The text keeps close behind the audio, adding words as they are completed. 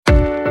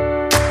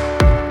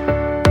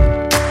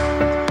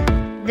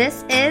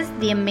This is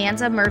the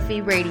Amanda Murphy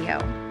Radio.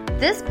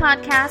 This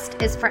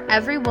podcast is for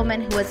every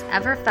woman who has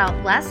ever felt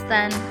less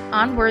than,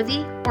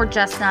 unworthy, or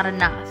just not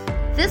enough.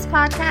 This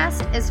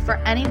podcast is for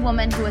any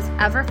woman who has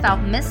ever felt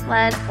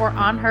misled or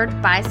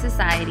unheard by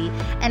society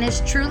and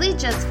is truly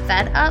just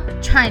fed up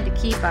trying to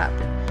keep up.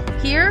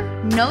 Here,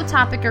 no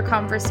topic or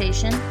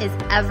conversation is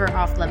ever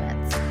off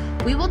limits.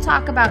 We will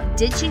talk about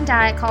ditching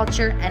diet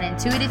culture and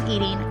intuitive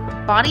eating,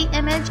 body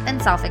image and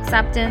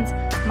self-acceptance,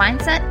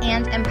 mindset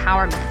and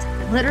empowerment.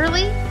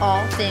 Literally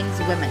all things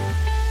women.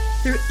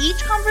 Through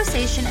each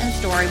conversation and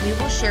story, we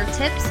will share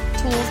tips,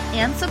 tools,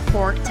 and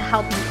support to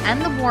help you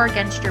end the war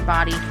against your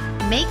body,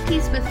 make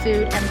peace with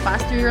food, and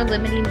bust through your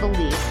limiting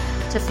beliefs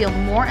to feel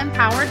more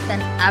empowered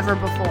than ever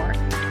before.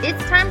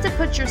 It's time to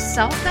put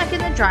yourself back in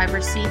the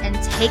driver's seat and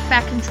take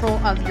back control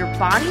of your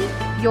body,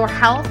 your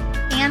health,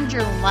 and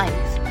your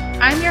life.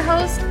 I'm your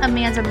host,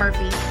 Amanda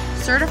Murphy,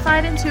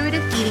 certified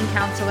intuitive eating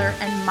counselor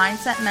and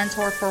mindset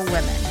mentor for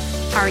women.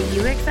 Are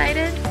you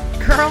excited?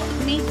 Girl,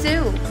 me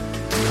too.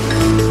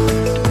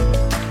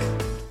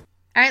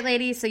 All right,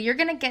 ladies, so you're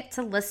going to get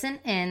to listen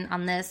in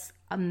on this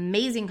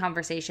amazing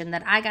conversation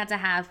that I got to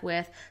have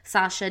with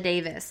Sasha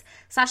Davis.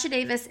 Sasha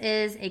Davis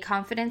is a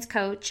confidence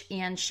coach,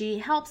 and she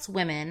helps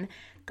women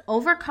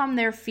overcome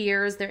their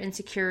fears, their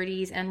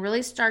insecurities, and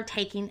really start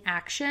taking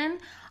action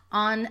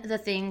on the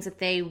things that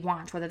they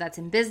want, whether that's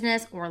in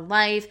business or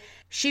life.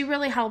 She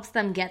really helps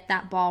them get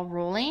that ball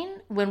rolling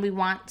when we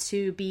want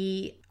to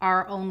be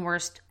our own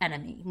worst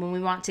enemy, when we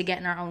want to get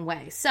in our own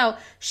way. So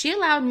she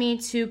allowed me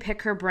to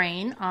pick her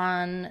brain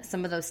on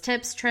some of those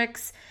tips,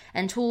 tricks,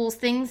 and tools,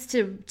 things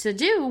to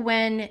do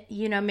when,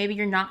 maybe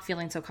you're not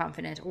feeling so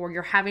confident or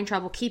you're having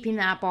trouble keeping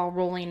that ball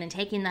rolling and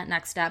taking that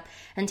next step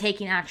and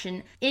taking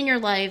action in your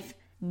life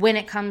when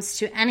it comes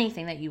to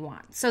anything that you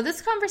want. So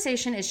this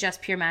conversation is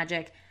just pure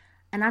magic.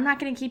 And I'm not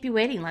going to keep you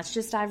waiting. Let's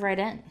just dive right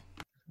in.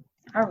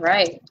 All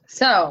right.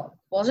 So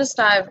we'll just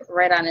dive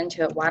right on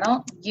into it. Why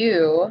don't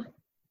you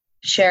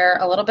share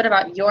a little bit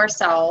about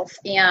yourself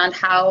and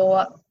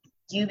how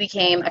you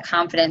became a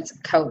confidence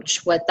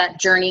coach, what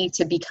that journey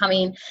to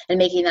becoming and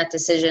making that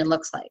decision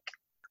looks like?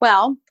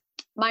 Well,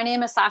 my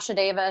name is Sasha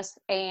Davis,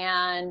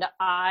 and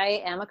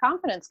I am a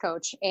confidence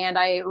coach. And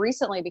I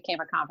recently became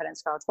a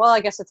confidence coach. Well, I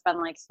guess it's been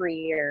like 3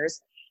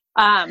 years.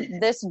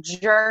 This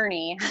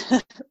journey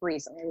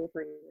recently,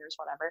 3 years,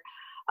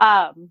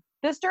 whatever.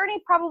 This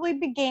journey probably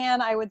began,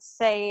 I would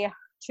say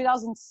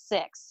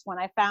 2006, when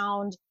I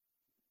found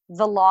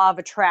the law of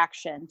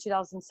attraction,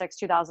 2006,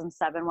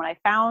 2007, when I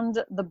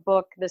found the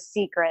book, The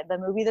Secret, the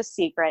movie, The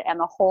Secret, and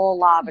the whole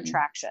law of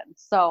attraction.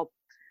 So,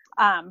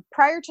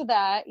 prior to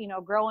that,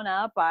 growing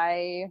up,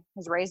 I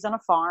was raised on a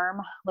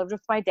farm, lived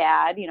with my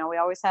dad. We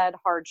always had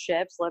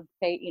hardships, lived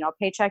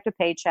paycheck to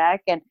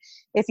paycheck. And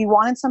if you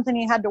wanted something,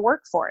 you had to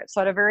work for it.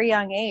 So at a very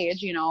young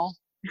age,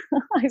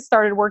 I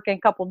started working a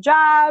couple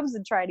jobs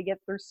and trying to get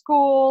through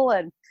school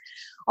and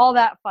all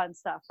that fun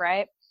stuff.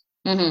 Right.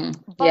 Mm-hmm.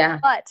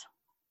 But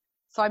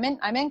so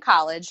I'm in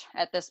college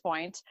at this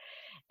point,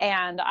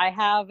 and I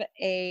have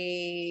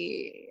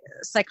a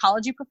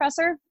psychology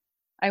professor.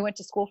 I went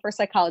to school for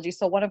psychology.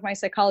 So one of my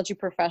psychology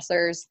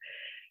professors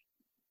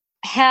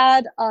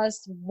had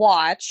us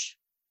watch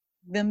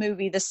the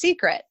movie, The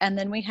Secret. And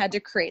then we had to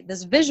create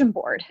this vision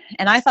board.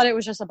 And I thought it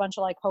was just a bunch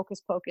of like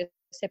hocus pocus,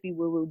 hippie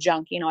woo woo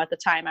junk. At the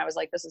time I was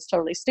like, this is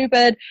totally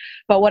stupid,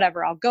 but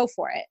whatever, I'll go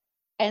for it.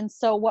 And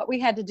so what we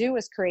had to do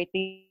was create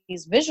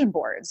these vision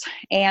boards.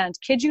 And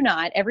kid you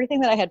not,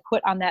 everything that I had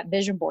put on that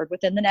vision board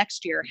within the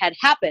next year had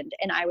happened.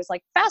 And I was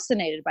like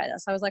fascinated by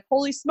this. I was like,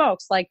 holy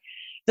smokes, like,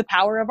 the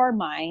power of our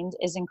mind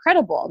is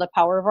incredible. The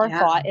power of our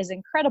thought is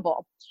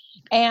incredible.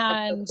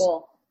 And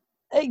so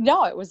cool.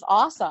 No, it was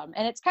awesome.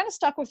 And it's kind of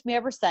stuck with me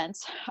ever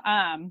since.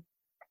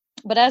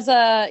 But as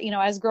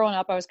growing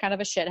up, I was kind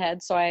of a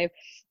shithead. So I've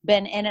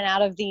been in and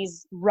out of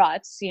these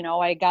ruts.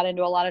 I got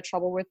into a lot of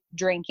trouble with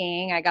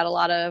drinking. I got a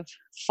lot of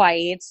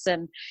fights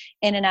and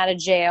in and out of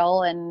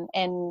jail. And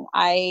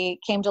I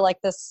came to like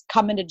this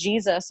coming to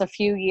Jesus a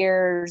few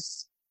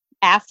years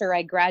after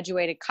I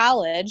graduated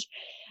college.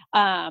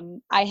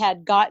 I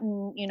had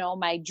gotten,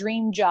 my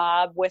dream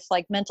job with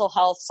like mental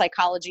health,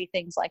 psychology,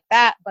 things like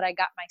that, but I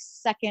got my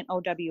second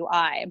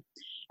OWI.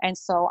 And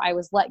so I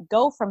was let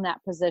go from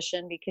that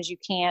position because you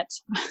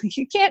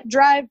can't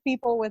drive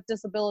people with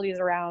disabilities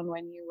around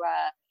when you,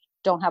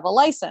 don't have a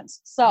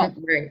license. So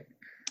Great.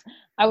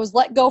 I was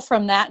let go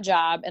from that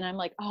job, and I'm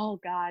like, oh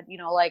God,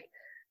 like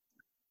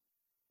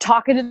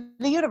talking to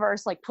the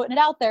universe, like putting it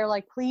out there,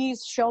 like,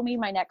 please show me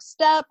my next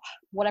step,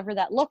 whatever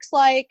that looks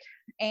like.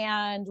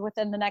 And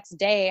within the next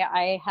day,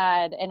 I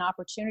had an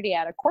opportunity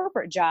at a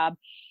corporate job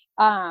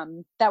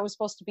that was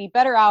supposed to be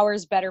better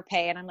hours, better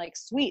pay. And I'm like,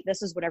 sweet,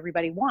 this is what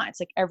everybody wants.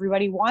 Like,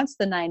 everybody wants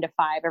the 9 to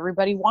 5.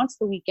 Everybody wants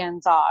the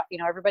weekends off.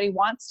 Everybody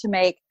wants to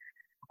make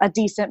a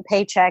decent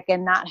paycheck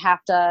and not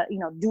have to,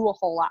 do a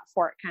whole lot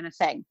for it, kind of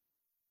thing.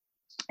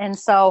 And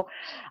so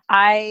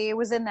I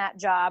was in that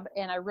job,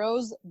 and I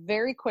rose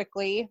very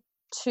quickly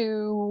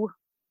to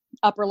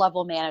upper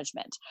level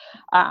management.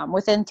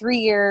 Within 3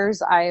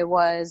 years, I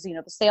was,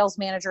 the sales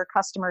manager,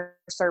 customer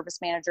service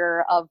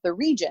manager of the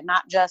region,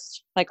 not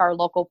just like our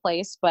local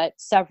place, but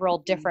several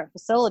different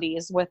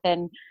facilities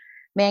within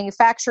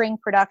manufacturing,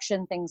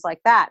 production, things like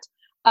that.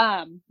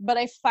 But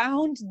I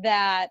found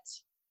that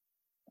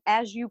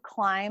as you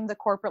climb the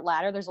corporate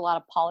ladder, there's a lot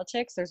of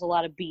politics. There's a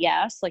lot of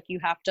BS. Like you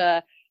have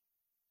to,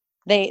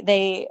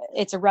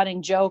 it's a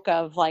running joke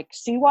of like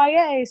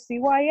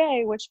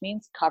CYA, which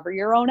means cover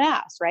your own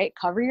ass, right?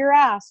 Cover your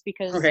ass,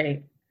 because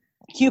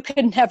you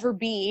can never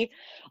be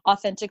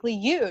authentically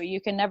you.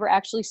 You can never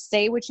actually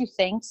say what you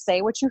think,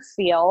 say what you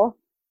feel.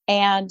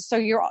 And so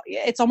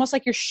it's almost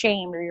like you're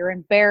shamed or you're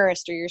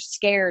embarrassed or you're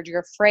scared,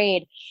 you're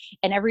afraid.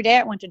 And every day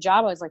I went to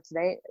job, I was like,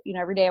 today,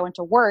 every day I went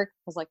to work,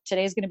 I was like,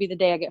 today's going to be the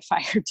day I get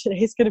fired.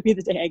 Today's going to be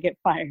the day I get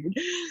fired,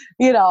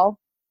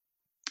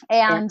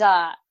 and,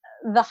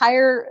 the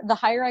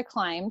higher I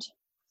climbed,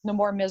 the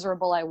more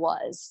miserable I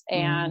was.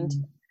 And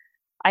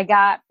I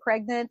got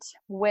pregnant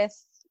with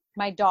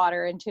my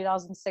daughter in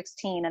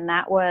 2016. And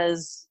that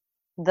was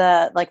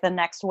the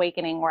next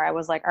awakening where I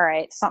was like, all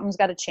right, something's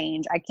got to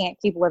change. I can't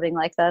keep living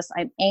like this.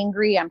 I'm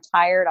angry. I'm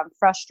tired. I'm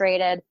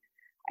frustrated.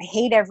 I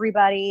hate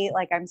everybody.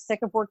 Like I'm sick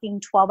of working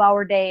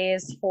 12-hour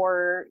days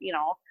for,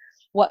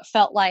 what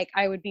felt like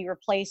I would be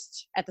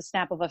replaced at the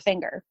snap of a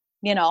finger,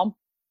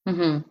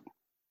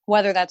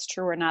 Whether that's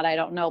true or not, I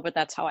don't know, but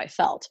that's how I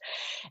felt.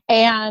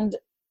 And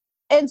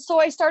so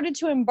I started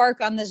to embark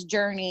on this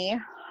journey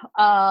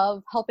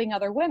of helping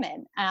other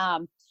women.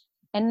 And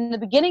in the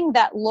beginning,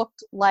 that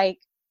looked like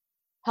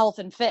health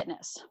and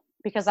fitness,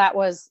 because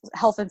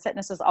health and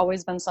fitness has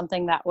always been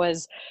something that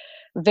was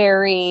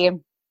very,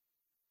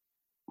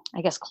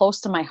 I guess, close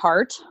to my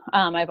heart.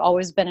 I've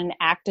always been an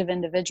active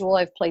individual.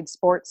 I've played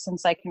sports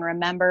since I can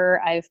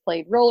remember. I've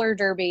played roller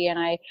derby and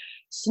I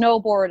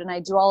snowboard and I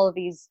do all of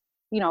these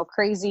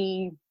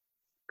crazy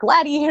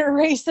gladiator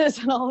races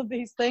and all of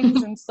these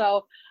things. And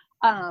so,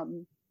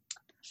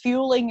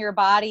 fueling your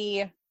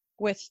body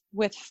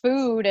with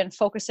food and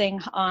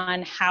focusing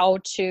on how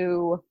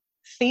to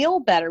feel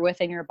better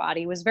within your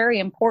body was very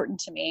important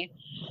to me.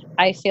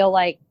 I feel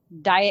like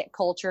diet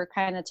culture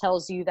kind of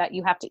tells you that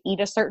you have to eat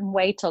a certain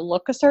way to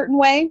look a certain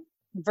way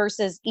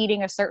versus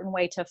eating a certain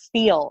way to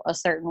feel a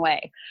certain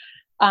way.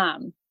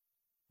 And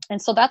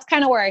so that's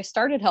kind of where I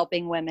started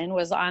helping women,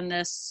 was on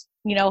this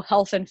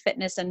health and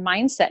fitness and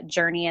mindset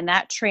journey. And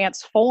that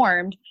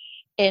transformed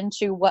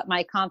into what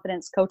my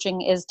confidence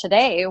coaching is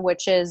today,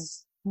 which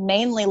is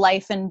mainly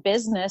life and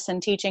business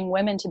and teaching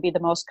women to be the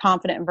most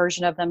confident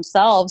version of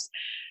themselves,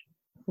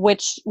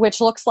 which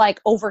looks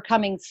like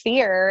overcoming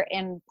fear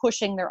and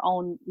pushing their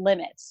own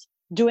limits,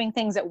 doing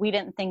things that we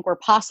didn't think were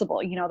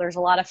possible. There's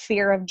a lot of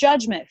fear of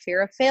judgment,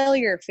 fear of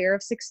failure, fear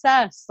of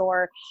success,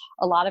 or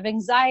a lot of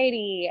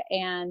anxiety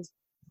and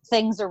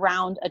things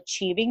around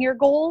achieving your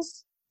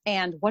goals.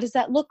 And what does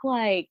that look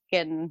like?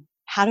 And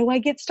how do I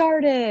get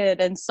started?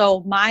 And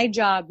so my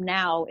job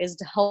now is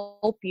to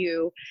help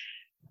you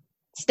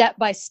step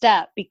by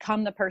step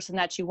become the person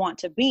that you want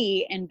to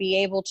be and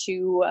be able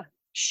to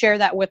share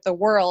that with the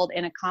world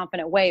in a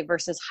confident way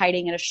versus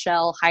hiding in a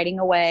shell, hiding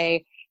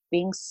away,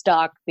 being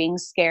stuck, being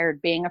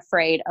scared, being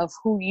afraid of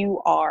who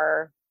you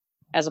are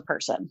as a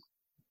person.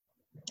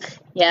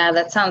 Yeah,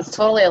 that sounds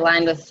totally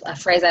aligned with a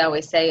phrase I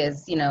always say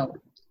is,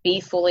 be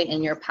fully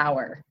in your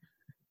power.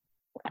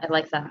 I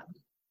like that.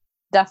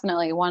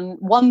 Definitely.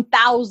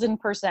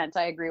 1,000%.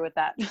 I agree with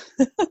that.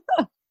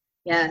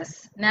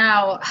 Yes.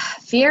 Now,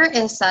 fear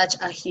is such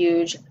a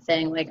huge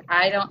thing. Like,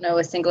 I don't know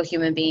a single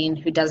human being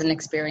who doesn't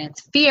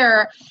experience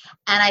fear.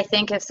 And I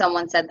think if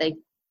someone said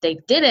they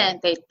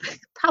didn't, they'd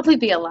probably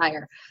be a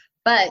liar.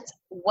 But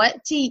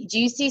what do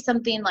you see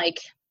something like,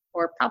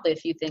 or probably a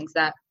few things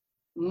that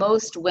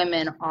most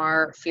women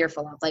are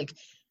fearful of? Like,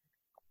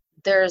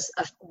 there's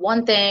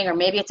one thing, or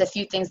maybe it's a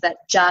few things that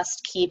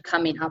just keep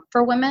coming up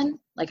for women,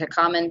 like a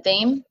common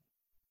theme.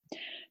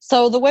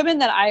 So the women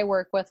that I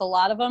work with, a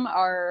lot of them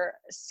are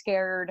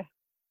scared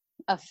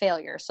of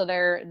failure. So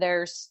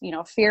there's,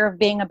 fear of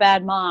being a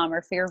bad mom,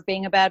 or fear of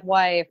being a bad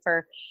wife,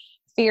 or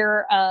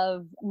fear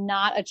of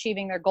not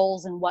achieving their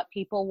goals and what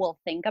people will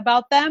think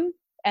about them.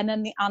 And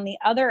then on the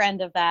other end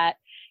of that,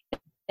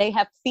 they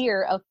have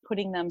fear of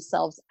putting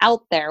themselves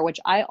out there, which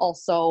I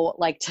also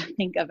like to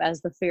think of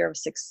as the fear of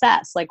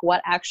success. Like,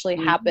 what actually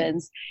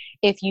happens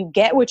if you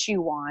get what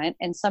you want?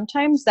 And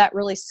sometimes that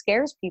really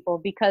scares people,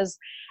 because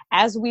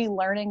as we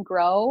learn and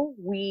grow,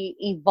 we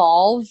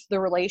evolve the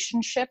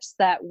relationships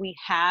that we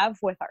have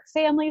with our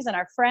families and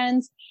our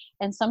friends.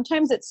 And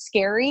sometimes it's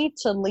scary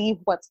to leave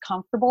what's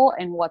comfortable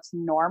and what's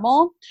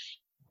normal.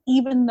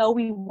 Even though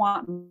we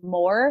want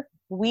more,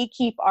 we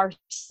keep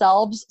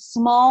ourselves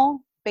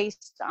small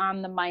based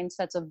on the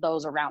mindsets of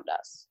those around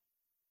us.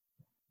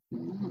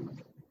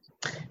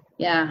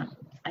 Yeah,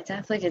 I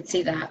definitely could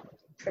see that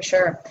for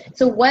sure.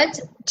 So what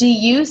do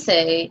you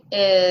say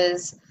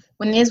is,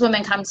 when these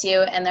women come to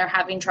you and they're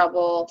having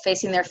trouble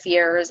facing their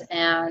fears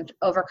and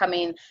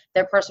overcoming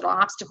their personal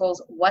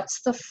obstacles,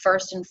 what's the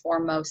first and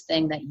foremost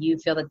thing that you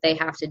feel that they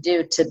have to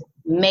do to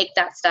make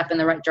that step in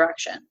the right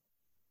direction?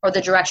 or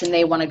the direction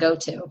they want to go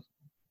to?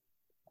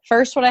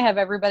 First, what I have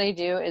everybody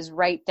do is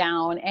write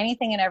down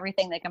anything and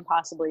everything they can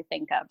possibly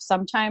think of.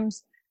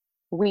 Sometimes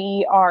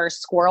we are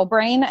squirrel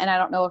brain, and I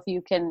don't know if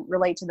you can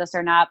relate to this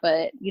or not,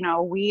 but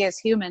we as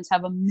humans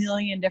have a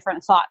million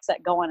different thoughts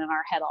that go in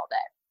our head all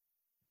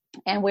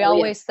day. And we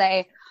always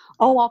say,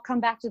 oh, I'll come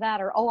back to that,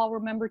 or, oh, I'll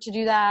remember to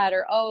do that,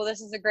 or, oh,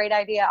 this is a great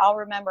idea. I'll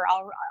remember,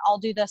 I'll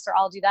do this, or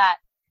I'll do that.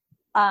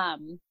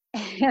 And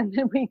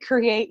then we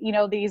create,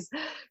 these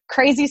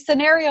crazy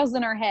scenarios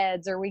in our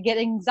heads, or we get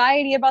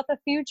anxiety about the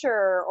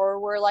future, or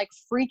we're like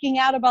freaking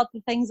out about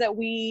the things that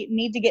we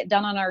need to get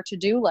done on our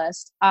to-do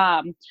list.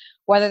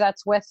 Whether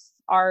that's with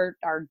our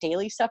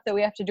daily stuff that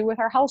we have to do with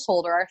our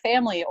household or our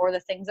family, or the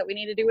things that we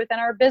need to do within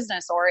our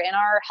business or in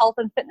our health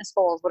and fitness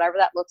goals, whatever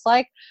that looks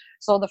like.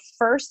 So the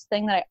first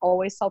thing that I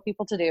always tell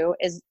people to do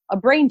is a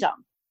brain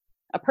dump,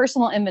 a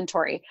personal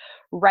inventory.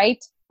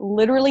 Write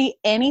literally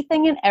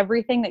anything and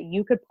everything that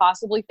you could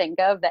possibly think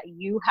of that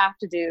you have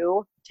to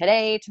do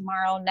today,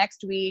 tomorrow,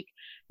 next week,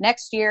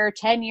 next year,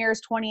 10 years,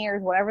 20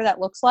 years, whatever that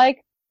looks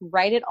like.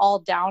 Write it all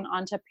down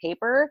onto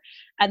paper,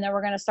 and then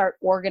we're going to start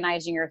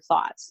organizing your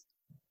thoughts.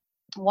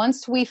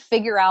 Once we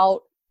figure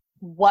out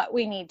what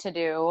we need to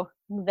do,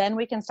 then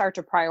we can start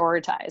to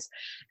prioritize.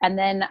 And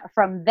then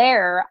from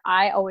there,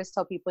 I always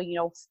tell people,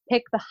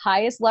 pick the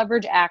highest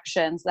leverage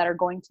actions that are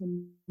going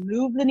to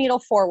move the needle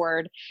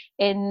forward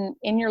in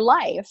your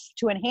life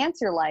to enhance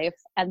your life.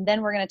 And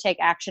then we're going to take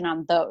action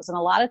on those. And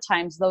a lot of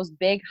times those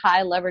big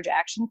high leverage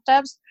action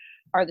steps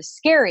are the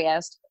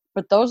scariest,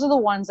 but those are the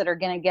ones that are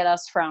going to get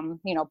us from,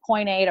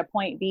 point A to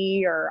point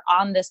B, or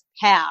on this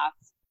path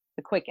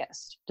the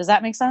quickest. Does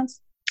that make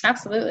sense?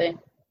 Absolutely.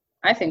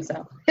 I think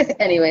so.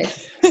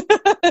 Anyways.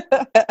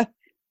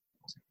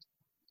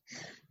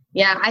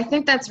 Yeah, I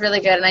think that's really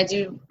good.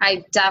 And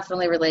I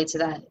definitely relate to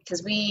that,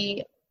 because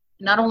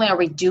not only are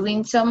we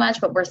doing so much,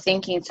 but we're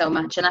thinking so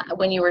much. And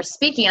when you were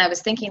speaking, I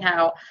was thinking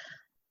how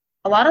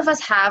a lot of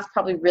us have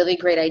probably really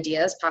great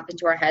ideas pop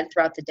into our head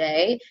throughout the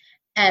day,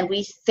 and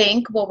we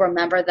think we'll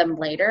remember them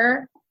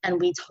later,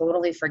 and we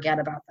totally forget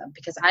about them,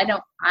 because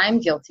I'm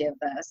guilty of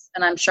this,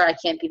 and I'm sure I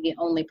can't be the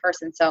only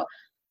person. So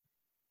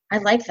I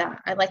like that.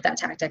 I like that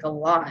tactic a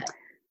lot.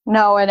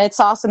 No, and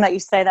it's awesome that you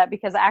say that,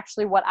 because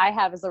actually what I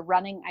have is a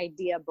running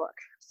idea book.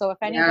 So if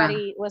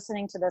anybody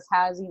listening to this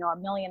has, a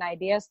million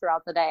ideas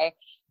throughout the day,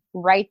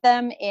 write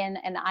them in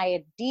an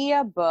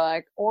idea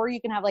book, or you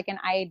can have like an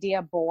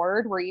idea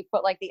board where you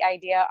put like the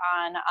idea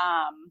on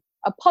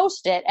a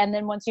Post-it. And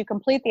then once you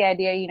complete the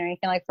idea, you can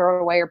like throw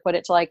it away or put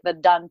it to like the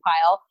done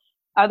pile.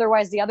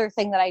 Otherwise, the other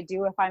thing that I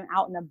do if I'm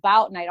out and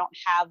about and I don't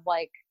have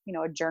like,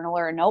 a journal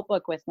or a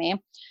notebook with me,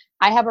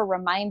 I have a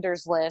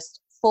reminders list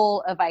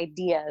full of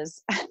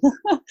ideas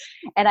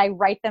and I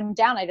write them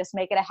down. I just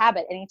make it a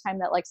habit. Anytime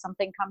that like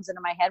something comes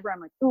into my head where I'm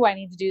like, ooh, I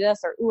need to do this,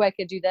 or ooh, I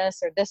could do this,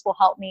 or this will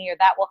help me, or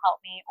that will help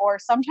me. Or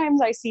sometimes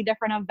I see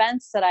different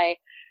events that I,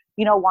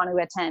 want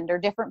to attend, or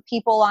different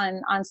people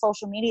on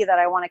social media that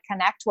I want to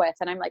connect with.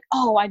 And I'm like,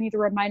 oh, I need to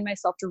remind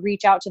myself to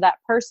reach out to that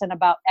person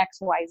about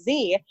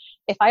XYZ.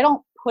 If I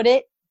don't put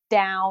it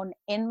down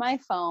in my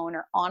phone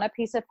or on a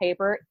piece of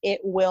paper,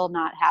 it will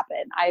not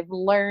happen. I've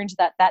learned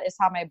that is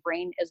how my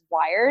brain is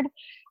wired.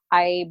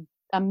 A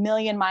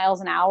million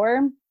miles an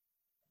hour.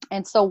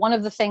 And so one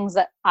of the things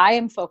that I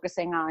am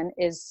focusing on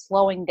is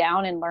slowing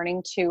down and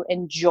learning to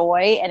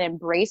enjoy and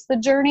embrace the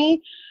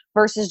journey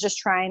versus just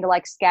trying to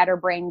like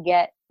scatterbrain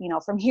get,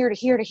 from here to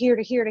here to here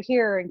to here to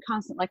here, and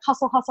constant like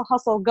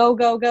hustle,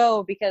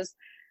 go, because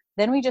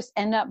then we just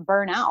end up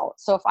burnout.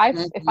 So if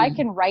I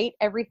can write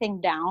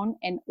everything down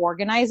and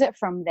organize it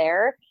from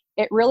there,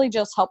 it really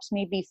just helps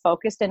me be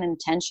focused and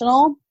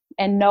intentional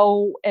and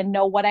know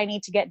what I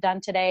need to get done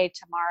today,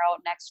 tomorrow,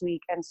 next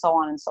week, and so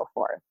on and so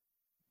forth.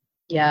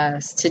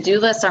 Yes. To-do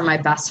lists are my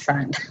best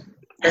friend.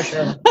 For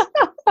sure.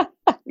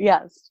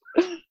 Yes.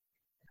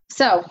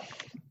 So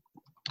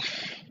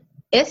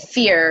if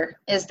fear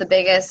is the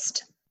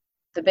biggest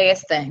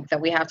thing that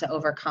we have to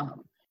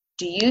overcome,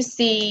 do you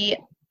see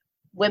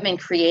women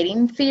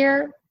creating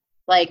fear,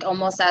 like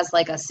almost as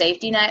like a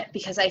safety net?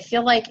 Because I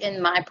feel like in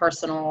my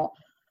personal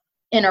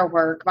inner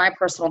work, my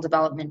personal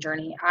development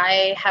journey,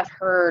 I have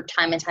heard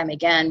time and time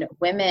again,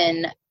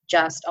 women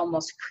just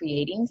almost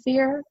creating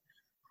fear,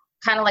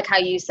 kind of like how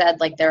you said,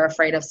 like they're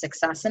afraid of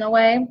success in a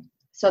way,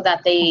 so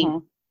that they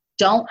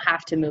don't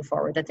have to move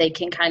forward, that they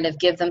can kind of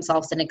give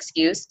themselves an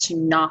excuse to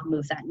not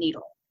move that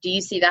needle. Do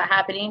you see that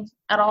happening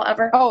at all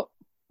ever?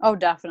 Oh,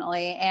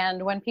 definitely.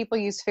 And when people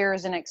use fear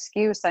as an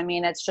excuse, I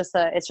mean, it's just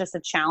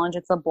a challenge.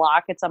 It's a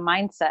block. It's a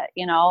mindset,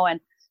 and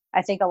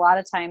I think a lot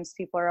of times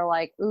people are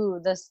like,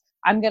 ooh,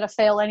 I'm going to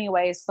fail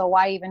anyway, so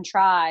why even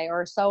try?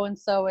 Or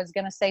so-and-so is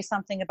going to say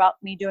something about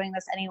me doing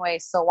this anyway,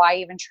 so why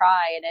even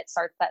try? And it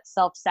starts that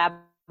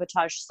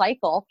self-sabotage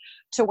cycle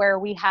to where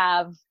we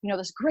have,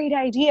 this great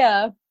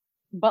idea,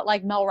 but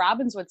like Mel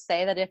Robbins would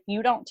say, that if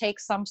you don't take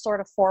some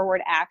sort of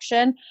forward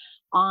action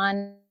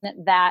on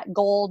that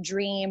goal,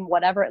 dream,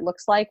 whatever it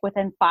looks like,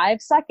 within 5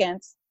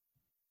 seconds,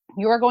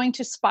 you are going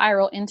to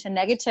spiral into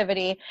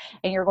negativity,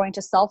 and you're going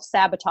to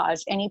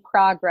self-sabotage any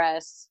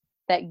progress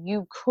that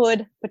you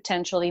could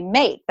potentially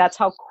make. That's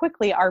how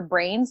quickly our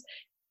brains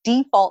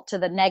default to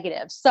the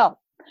negative. So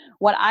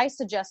what I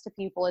suggest to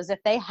people is if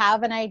they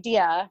have an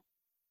idea,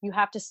 you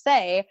have to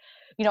say,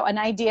 an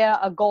idea,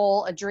 a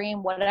goal, a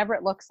dream, whatever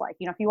it looks like.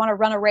 If you want to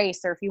run a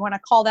race, or if you want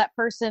to call that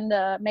person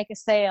to make a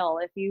sale,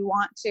 if you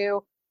want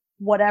to,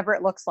 whatever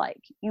it looks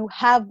like, you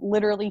have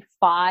literally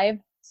 5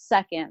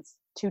 seconds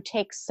to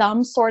take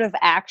some sort of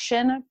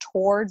action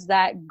towards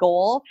that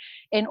goal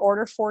in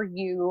order for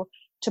you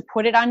to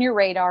put it on your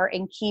radar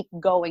and keep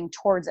going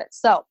towards it.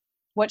 So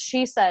what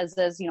she says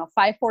is,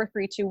 5, 4,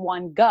 3, 2,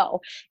 1,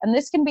 go. And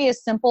this can be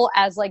as simple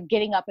as like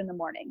getting up in the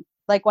morning.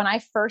 Like when I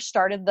first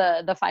started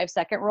the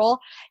 5-second rule,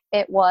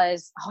 it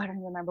was, I don't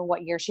even remember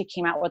what year she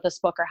came out with this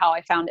book or how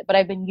I found it, but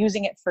I've been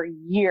using it for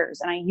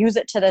years and I use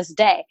it to this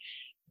day.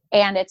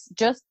 And it's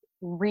just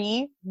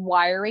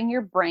rewiring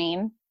your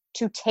brain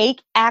to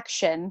take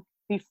action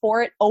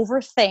before it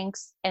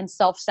overthinks and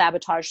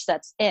self-sabotage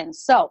sets in.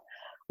 So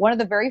one of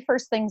the very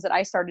first things that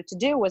I started to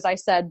do was I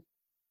said,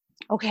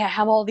 okay, I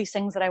have all these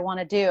things that I want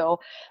to do,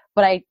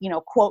 but I,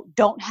 quote,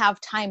 don't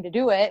have time to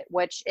do it,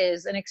 which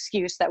is an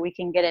excuse that we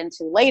can get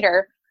into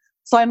later.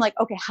 So I'm like,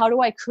 okay, how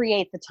do I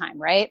create the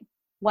time, right?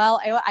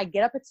 Well, I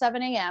get up at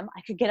 7 a.m.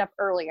 I could get up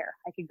earlier.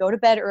 I could go to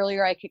bed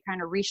earlier. I could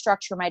kind of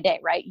restructure my day,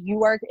 right?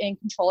 You are in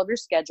control of your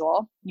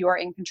schedule. You are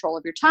in control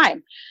of your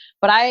time.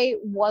 But I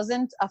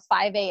wasn't a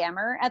 5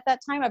 a.m.er at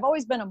that time. I've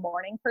always been a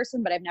morning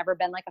person, but I've never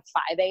been like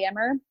a 5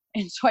 a.m.er.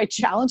 And so I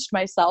challenged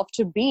myself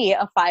to be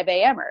a 5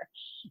 a.m.er.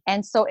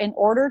 And so in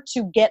order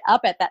to get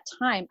up at that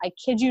time, I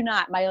kid you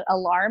not, my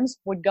alarms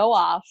would go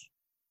off.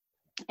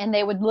 And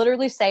they would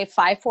literally say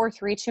 5, 4,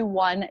 3, 2,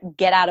 1,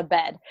 get out of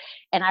bed.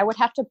 And I would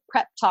have to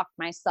prep talk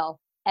myself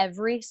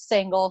every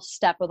single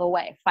step of the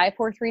way. 5,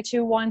 4, 3,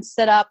 2, 1,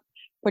 sit up,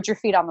 put your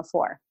feet on the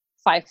floor.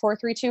 5, 4,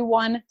 3, 2,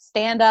 1,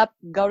 stand up,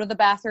 go to the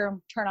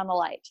bathroom, turn on the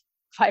light.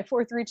 5,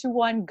 4, 3, 2,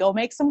 1, go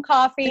make some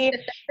coffee.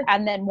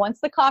 And then once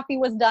the coffee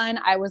was done,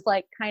 I was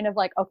like, kind of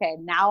like, okay,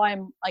 now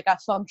I'm like a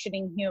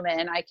functioning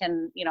human. I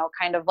can,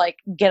 kind of like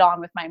get on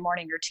with my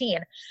morning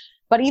routine.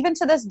 But even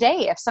to this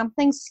day, if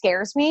something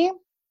scares me,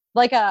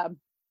 like a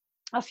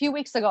few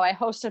weeks ago, I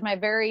hosted my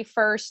very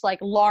first like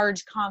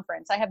large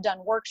conference. I have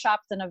done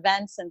workshops and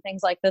events and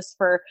things like this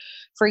for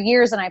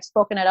years. And I've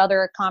spoken at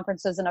other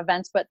conferences and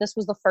events, but this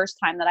was the first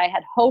time that I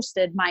had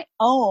hosted my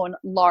own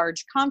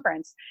large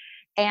conference.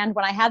 And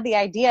when I had the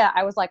idea,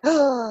 I was like,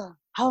 oh,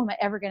 how am I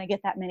ever going to get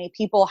that many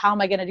people? How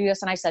am I going to do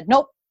this? And I said,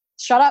 nope,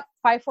 shut up.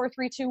 5, 4,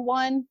 3, 2,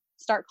 1,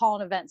 start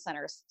calling event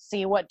centers,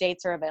 see what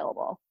dates are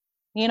available.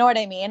 You know what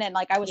I mean? And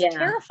like, I was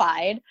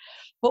terrified,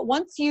 but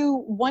once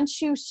you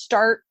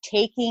start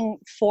taking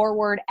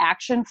forward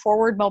action,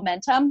 forward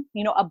momentum,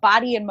 a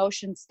body in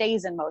motion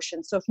stays in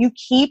motion. So if you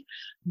keep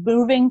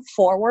moving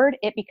forward,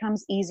 it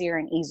becomes easier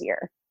and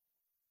easier.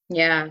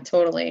 Yeah,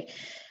 totally.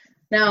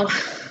 Now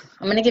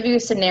I'm going to give you a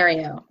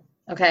scenario.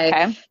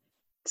 Okay.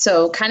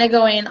 So kind of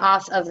going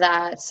off of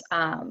that,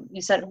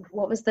 you said,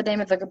 what was the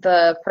name of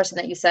the person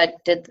that you said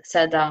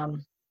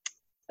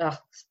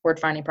word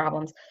finding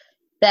problems?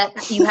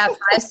 That you have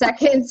 5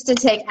 seconds to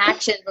take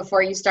action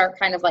before you start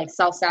kind of like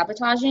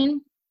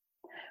self-sabotaging?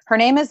 Her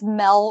name is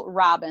Mel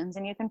Robbins,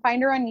 and you can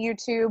find her on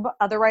YouTube.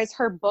 Otherwise,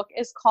 her book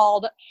is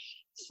called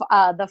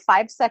The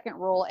 5-Second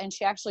Rule, and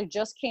she actually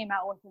just came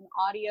out with an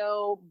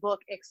audio book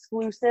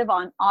exclusive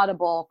on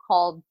Audible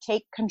called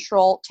Take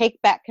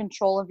Back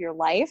Control of Your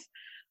Life.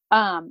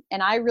 And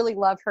I really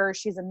love her.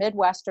 She's a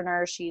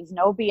Midwesterner. She's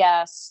no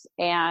BS,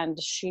 and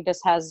she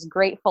just has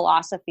great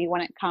philosophy when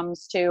it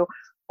comes to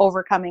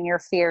overcoming your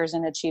fears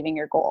and achieving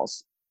your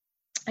goals.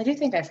 I do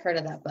think I've heard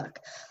of that book.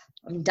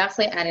 I'm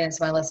definitely adding it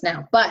to my list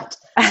now. But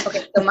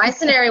okay, so my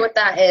scenario with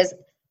that is,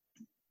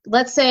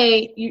 let's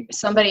say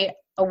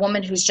a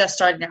woman who's just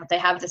starting out, they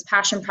have this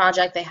passion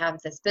project, they have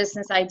this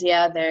business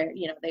idea,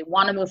 they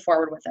want to move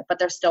forward with it, but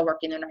they're still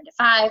working their 9 to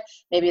 5.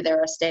 Maybe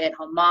they're a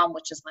stay-at-home mom,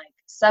 which is like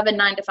 7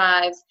 9 to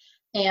 5s,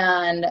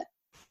 and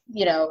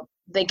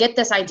they get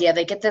this idea,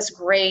 they get this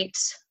great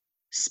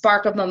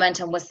spark of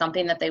momentum with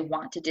something that they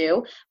want to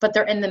do, but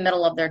they're in the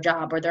middle of their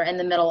job, or they're in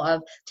the middle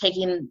of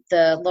taking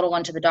the little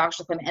one to the doctor's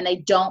appointment, and they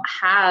don't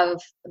have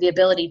the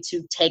ability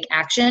to take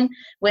action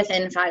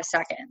within 5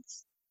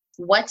 seconds.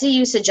 What do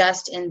you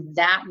suggest in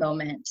that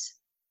moment,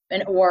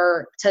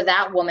 or to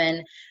that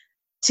woman,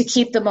 to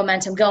keep the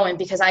momentum going?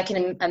 Because I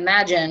can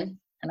imagine,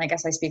 and I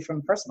guess I speak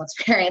from personal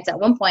experience, at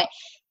one point,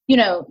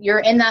 you're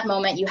in that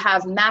moment, you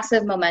have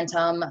massive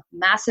momentum,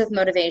 massive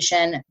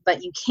motivation,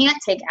 but you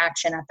can't take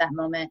action at that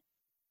moment.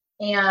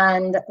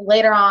 And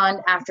later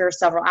on, after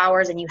several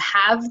hours, and you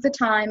have the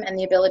time and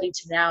the ability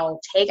to now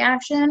take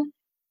action,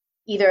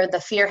 either the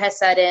fear has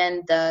set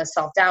in, the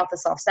self-doubt, the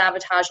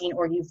self-sabotaging,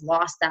 or you've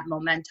lost that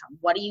momentum.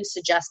 What do you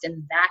suggest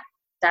in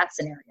that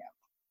scenario?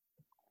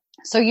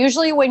 So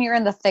usually when you're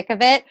in the thick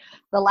of it,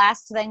 the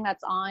last thing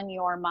that's on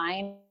your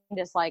mind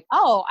is like,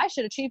 oh, I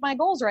should achieve my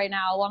goals right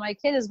now while my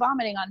kid is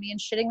vomiting on me and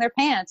shitting their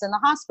pants in the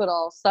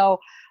hospital. So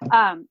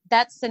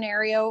that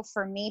scenario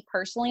for me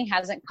personally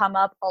hasn't come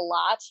up a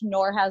lot,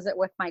 nor has it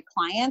with my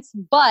clients.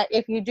 But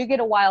if you do get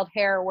a wild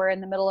hair where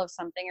in the middle of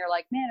something, you're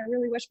like, man, I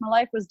really wish my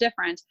life was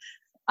different.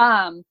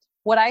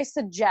 What I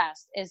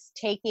suggest is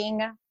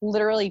taking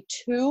literally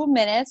 2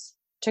 minutes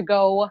to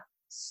go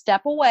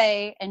step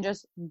away and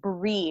just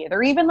breathe,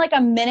 or even like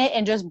a minute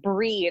and just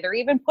breathe, or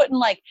even putting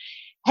like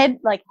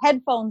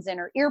headphones in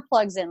or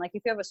earplugs in. Like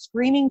if you have a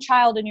screaming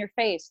child in your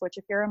face, which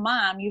if you're a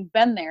mom, you've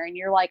been there, and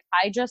you're like,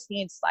 I just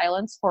need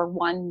silence for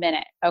 1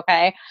 minute.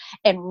 Okay.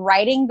 And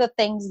writing the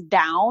things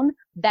down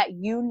that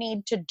you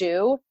need to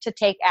do to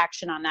take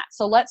action on that.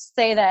 So let's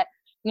say that,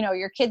 you know,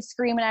 your kid's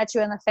screaming at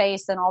you in the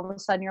face, and all of a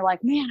sudden you're like,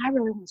 man, I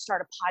really want to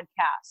start a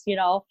podcast, you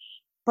know,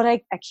 but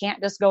I can't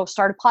just go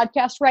start a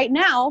podcast right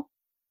now.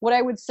 What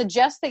I would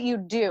suggest that you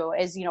do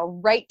is, you know,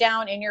 write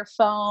down in your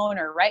phone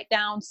or write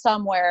down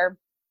somewhere,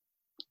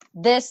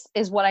 this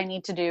is what I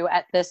need to do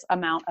at this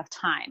amount of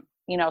time.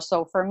 You know,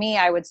 so for me,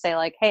 I would say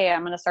like, hey,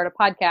 I'm going to start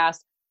a podcast.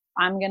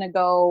 I'm going to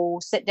go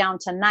sit down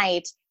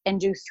tonight and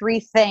do 3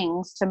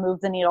 things to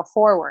move the needle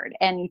forward.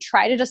 And you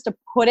try to just to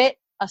put it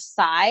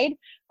aside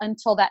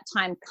until that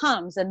time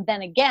comes. And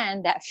then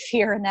again, that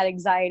fear and that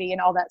anxiety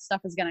and all that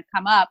stuff is going to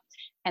come up.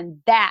 And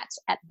that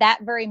at that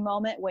very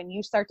moment, when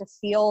you start to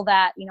feel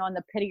that, you know, in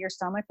the pit of your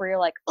stomach where you're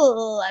like,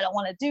 oh, I don't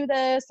want to do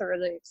this, or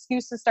the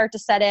excuses start to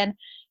set in,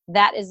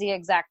 that is the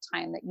exact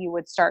time that you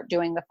would start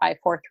doing the 5,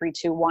 4, 3,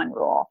 2, 1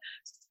 rule.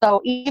 So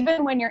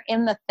even when you're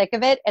in the thick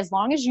of it, as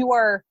long as you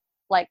are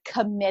like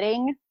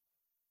committing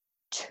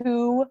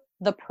to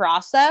the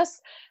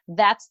process,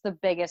 that's the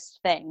biggest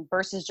thing,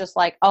 versus just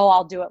like, oh,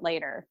 I'll do it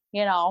later.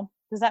 You know,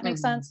 does that make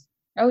sense?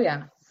 Oh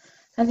yeah.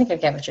 I think I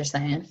get what you're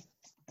saying.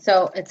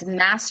 So it's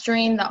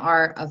mastering the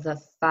art of the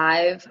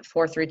 5,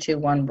 4, 3, 2,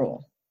 1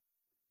 rule.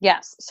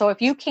 Yes. So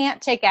if you can't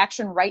take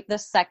action right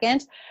this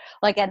second,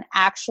 like an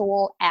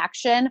actual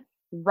action,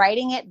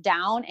 writing it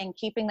down and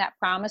keeping that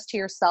promise to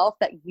yourself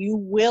that you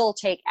will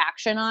take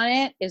action on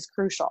it is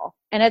crucial.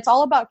 And it's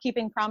all about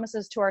keeping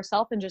promises to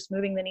ourselves and just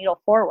moving the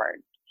needle forward.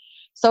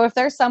 So if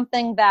there's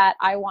something that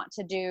I want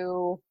to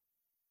do,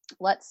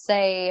 let's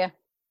say,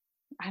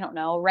 I don't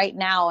know, right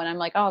now, and I'm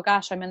like, oh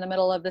gosh, I'm in the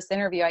middle of this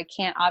interview, I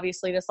can't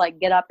obviously just like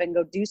get up and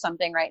go do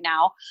something right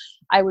now.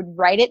 I would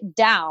write it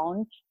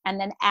down. And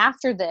then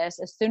after this,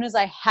 as soon as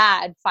I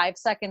had 5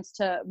 seconds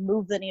to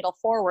move the needle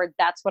forward,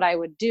 that's what I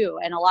would do.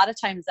 And a lot of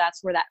times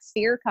that's where that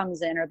fear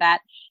comes in, or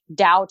that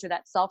doubt, or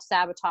that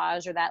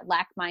self-sabotage, or that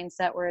lack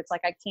mindset where it's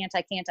like, I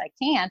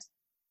can't.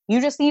 You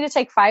just need to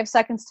take 5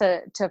 seconds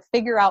to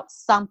figure out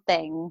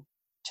something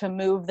to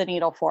move the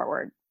needle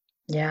forward.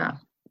 Yeah.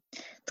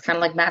 It's kind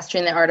of like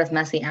mastering the art of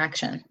messy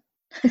action.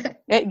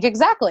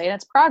 Exactly. And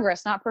it's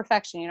progress, not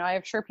perfection. You know,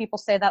 I'm sure people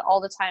say that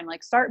all the time,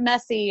 like start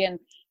messy and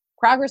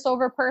progress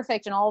over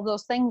perfect and all of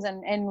those things.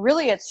 And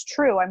really it's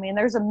true. I mean,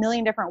 there's a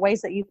million different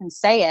ways that you can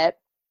say it.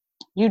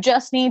 You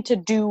just need to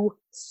do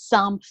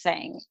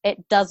something.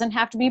 It doesn't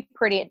have to be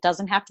pretty. It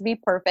doesn't have to be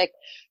perfect.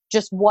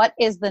 Just what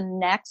is the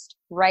next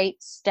right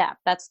step?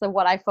 That's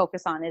what I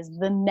focus on, is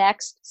the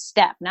next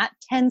step, not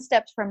 10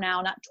 steps from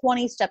now, not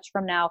 20 steps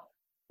from now.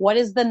 What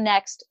is the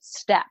next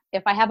step?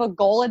 If I have a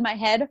goal in my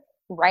head,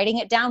 writing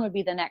it down would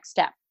be the next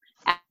step.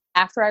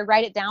 After I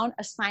write it down,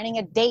 assigning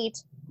a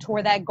date to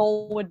where that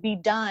goal would be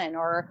done,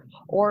 or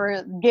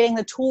getting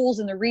the tools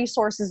and the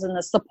resources and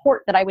the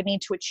support that I would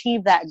need to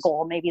achieve that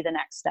goal, maybe the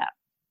next step.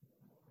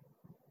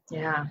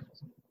 Yeah.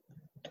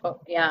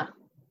 Yeah.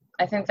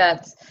 I think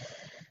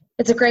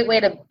it's a great way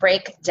to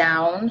break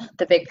down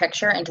the big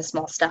picture into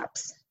small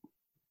steps.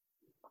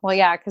 Well,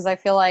 yeah, because I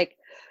feel like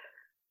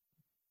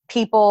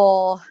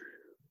people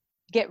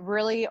get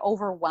really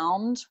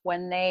overwhelmed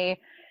when they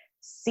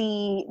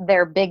see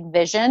their big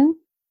vision,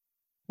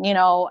 you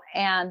know,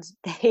 and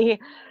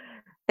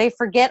they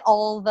forget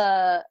all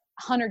the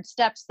 100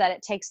 steps that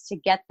it takes to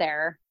get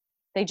there.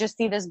 They just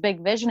see this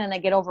big vision and they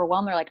get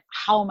overwhelmed. They're like,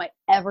 how am I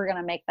ever going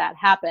to make that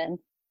happen?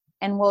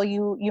 And well,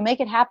 you make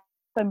it happen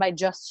by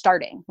just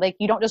starting. Like,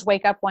 you don't just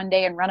wake up one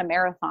day and run a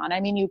marathon. I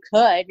mean, you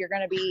could, you're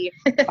going to be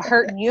a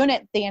hurt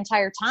unit the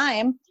entire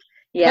time.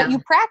 Yeah. But you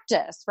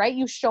practice, right?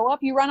 You show up,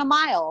 you run a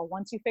mile.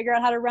 Once you figure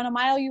out how to run a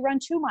mile, you run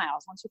 2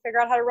 miles. Once you figure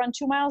out how to run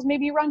 2 miles,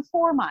 maybe you run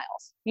 4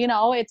 miles. You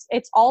know,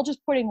 it's all just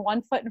putting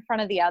one foot in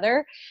front of the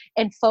other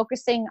and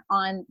focusing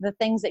on the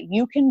things that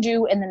you can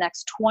do in the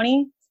next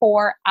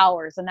 24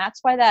 hours. And that's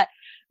why that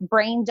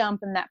brain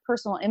dump and that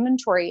personal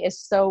inventory is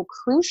so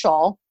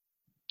crucial,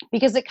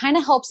 because it kind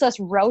of helps us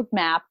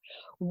roadmap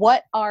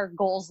what our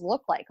goals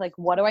look like. Like,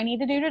 what do I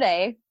need to do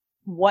today?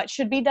 What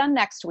should be done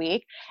next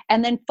week?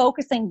 And then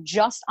focusing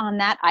just on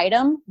that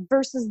item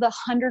versus the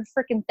 100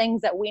 freaking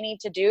things that we need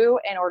to do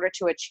in order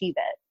to achieve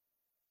it.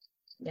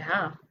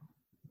 Yeah,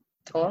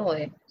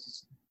 totally.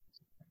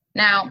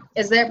 Now,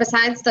 is there,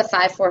 besides the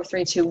 5, 4,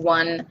 3, 2,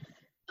 1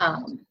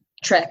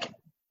 trick,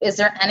 is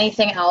there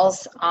anything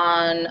else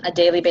on a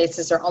daily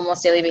basis or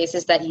almost daily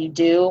basis that you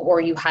do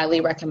or you highly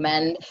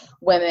recommend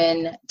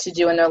women to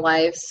do in their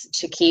lives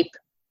to keep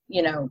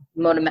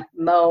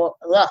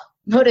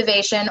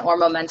motivation or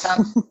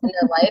momentum in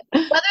their life,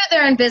 whether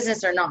they're in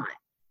business or not.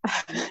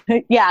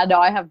 Yeah, no,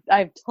 I have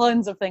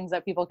tons of things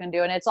that people can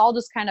do, and it's all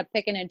just kind of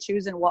picking and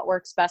choosing what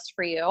works best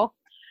for you.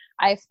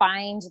 I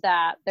find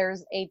that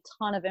there's a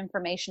ton of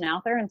information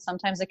out there, and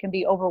sometimes it can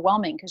be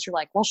overwhelming because you're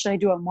like, well, should I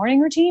do a morning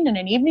routine and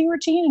an evening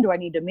routine? And do I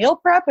need to meal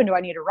prep? And do I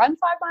need to run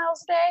 5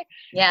 miles a day?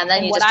 Yeah. And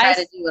then you just try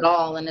to do it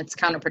all, and it's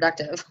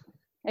counterproductive.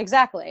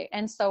 Exactly.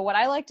 And so what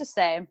I like to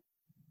say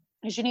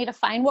is you need to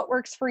find what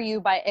works for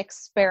you by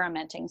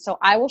experimenting. So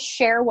I will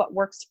share what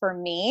works for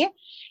me,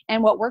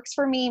 and what works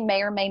for me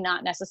may or may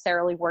not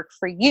necessarily work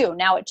for you.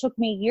 Now, it took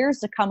me years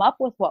to come up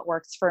with what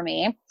works for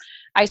me.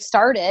 I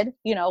started,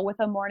 with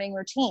a morning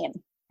routine.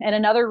 And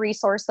another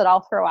resource that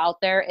I'll throw out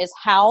there is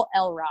Hal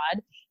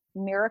Elrod,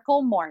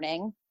 Miracle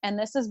Morning. And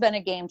this has been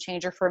a game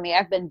changer for me.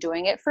 I've been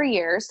doing it for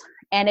years,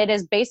 and it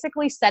is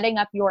basically setting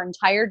up your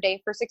entire day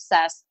for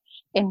success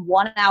in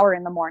 1 hour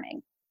in the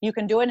morning. You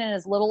can do it in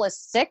as little as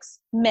 6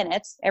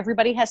 minutes.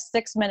 Everybody has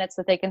 6 minutes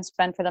that they can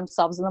spend for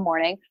themselves in the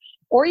morning,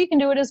 or you can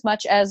do it as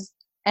much as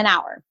an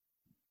hour.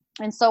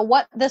 And so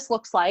what this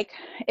looks like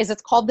is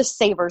it's called the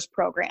Savers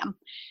Program.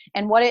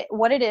 And what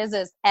it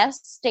is S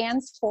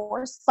stands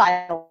for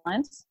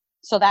silence.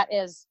 So that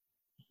is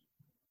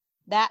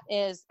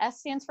S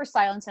stands for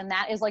silence, and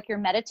that is like your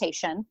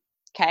meditation.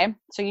 Okay.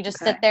 So you just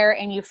sit there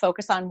and you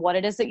focus on what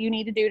it is that you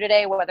need to do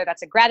today, whether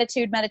that's a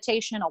gratitude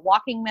meditation, a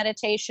walking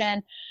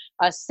meditation,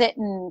 a sit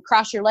and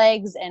cross your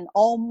legs and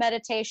Om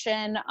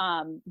meditation,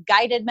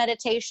 guided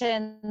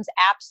meditations,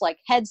 apps like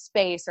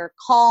Headspace or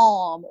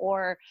Calm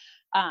or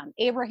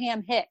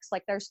Abraham Hicks.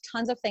 Like there's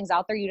tons of things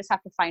out there. You just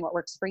have to find what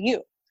works for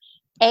you.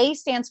 A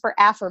stands for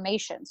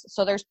affirmations.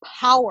 So there's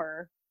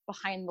power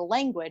behind the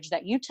language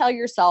that you tell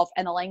yourself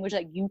and the language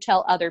that you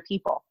tell other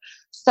people.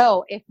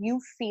 So if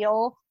you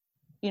feel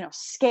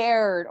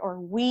scared or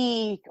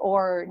weak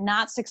or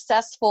not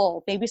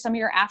successful, maybe some of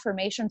your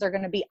affirmations are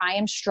going to be, I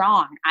am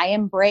strong, I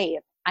am brave,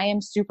 I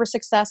am super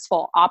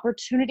successful.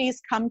 Opportunities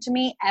come to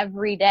me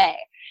every day.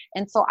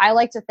 And so I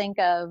like to think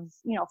of,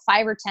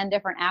 5 or 10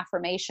 different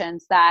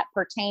affirmations that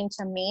pertain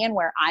to me and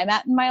where I'm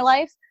at in my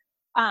life.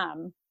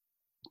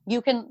 You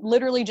can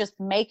literally just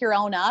make your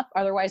own up.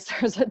 Otherwise,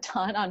 there's a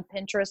ton on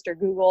Pinterest or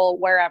Google,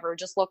 wherever.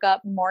 Just look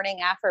up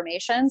morning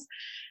affirmations.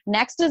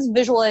 Next is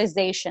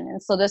visualization.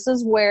 And so this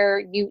is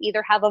where you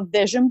either have a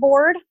vision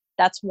board.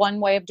 That's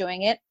one way of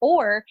doing it.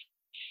 Or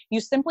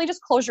you simply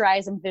just close your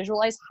eyes and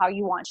visualize how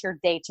you want your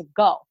day to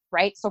go,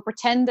 right? So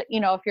pretend,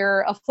 if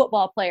you're a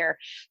football player,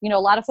 a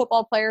lot of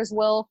football players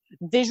will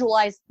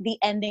visualize the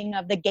ending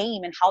of the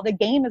game and how the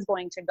game is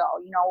going to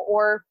go,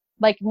 or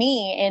like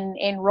me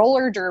in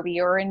roller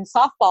derby or in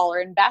softball or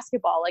in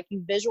basketball, like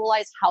you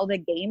visualize how the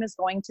game is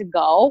going to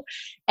go,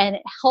 and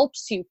it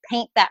helps you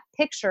paint that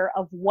picture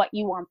of what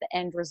you want the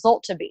end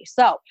result to be.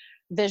 So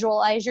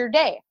visualize your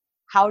day.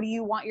 How do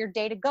you want your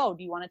day to go?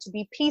 Do you want it to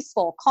be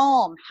peaceful,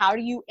 calm? How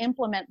do you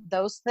implement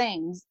those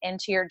things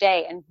into your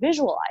day and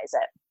visualize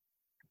it?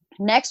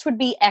 Next would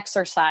be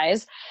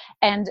exercise.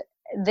 And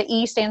the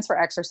E stands for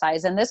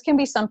exercise. And this can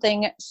be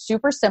something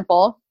super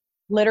simple.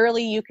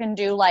 Literally, you can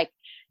do like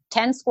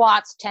 10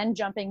 squats, 10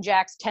 jumping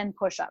jacks, 10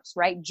 push-ups,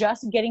 right?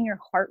 Just getting your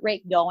heart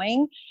rate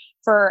going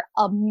for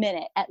a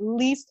minute, at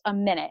least a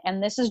minute.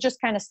 And this is just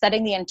kind of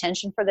setting the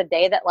intention for the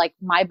day that like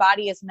my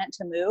body is meant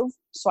to move,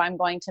 so I'm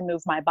going to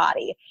move my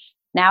body.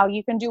 Now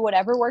you can do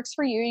whatever works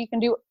for you. You can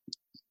do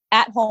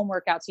at-home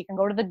workouts. You can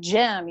go to the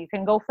gym. You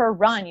can go for a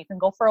run. You can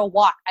go for a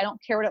walk. I don't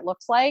care what it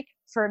looks like.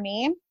 For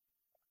me,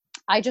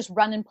 I just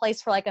run in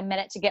place for like a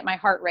minute to get my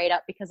heart rate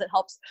up because it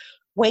helps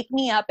wake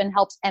me up and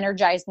helps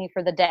energize me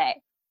for the day.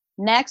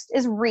 Next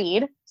is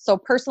read. So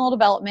personal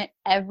development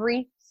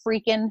every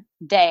freaking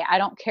day. I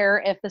don't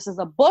care if this is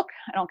a book.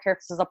 I don't care if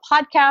this is a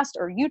podcast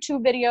or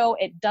YouTube video.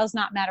 It does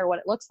not matter what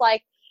it looks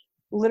like.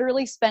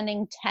 Literally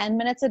spending 10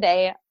 minutes a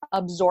day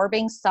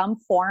absorbing some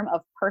form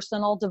of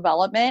personal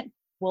development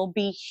will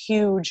be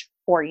huge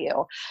for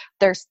you.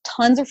 There's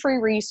tons of free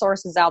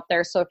resources out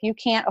there. So if you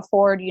can't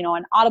afford,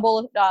 an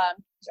Audible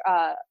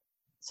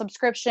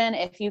subscription,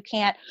 if you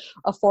can't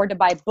afford to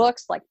buy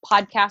books, like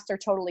podcasts are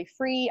totally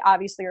free.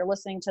 Obviously, you're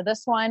listening to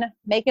this one.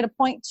 Make it a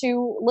point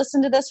to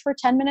listen to this for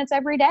 10 minutes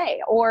every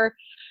day, or,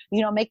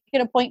 make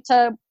it a point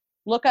to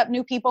look up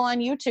new people on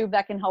YouTube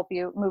that can help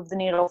you move the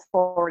needle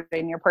forward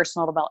in your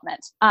personal development.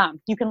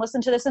 You can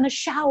listen to this in the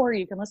shower.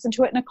 You can listen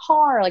to it in a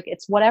car. Like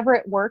it's whatever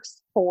it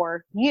works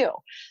for you.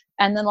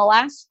 And then the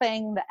last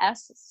thing, the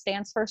S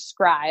stands for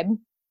scribe.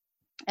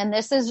 And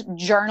this is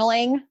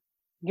journaling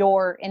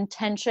your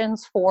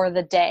intentions for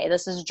the day.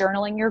 This is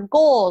journaling your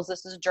goals.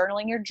 This is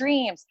journaling your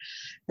dreams.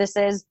 This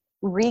is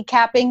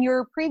recapping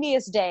your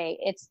previous day.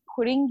 It's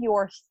putting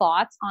your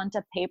thoughts onto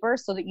paper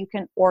so that you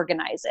can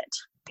organize it.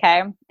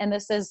 Okay. And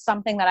this is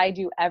something that I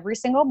do every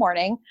single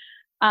morning.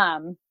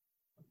 And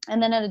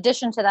then in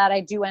addition to that,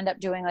 I do end up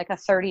doing like a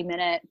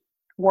 30-minute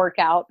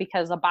workout,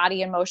 because a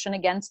body in motion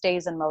again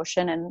stays in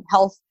motion. And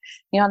health,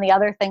 and the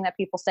other thing that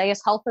people say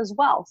is health is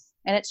wealth.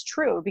 And it's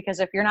true, because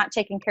if you're not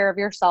taking care of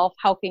yourself,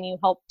 how can you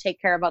help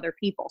take care of other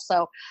people?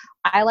 So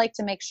I like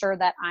to make sure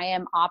that I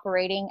am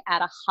operating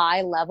at a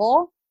high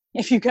level.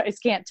 If you guys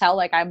can't tell,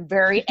 like, I'm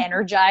very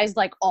energized,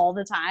 like, all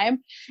the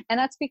time. And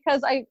that's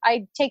because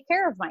I take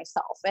care of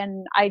myself.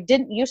 And I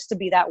didn't used to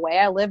be that way.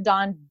 I lived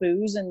on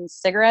booze and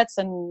cigarettes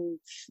and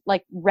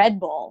like Red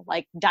Bull,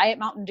 like Diet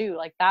Mountain Dew.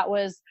 Like that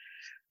was,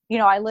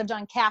 I lived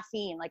on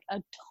caffeine, like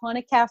a ton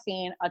of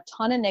caffeine, a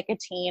ton of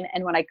nicotine.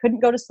 And when I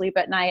couldn't go to sleep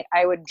at night,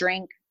 I would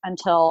drink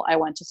until I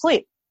went to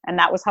sleep. And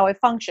that was how I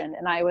functioned.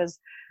 And I was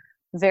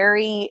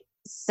very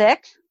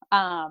sick.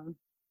 I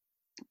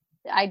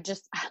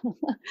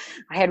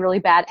had really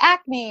bad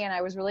acne, and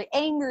I was really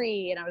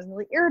angry, and I was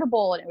really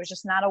irritable, and it was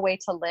just not a way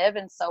to live.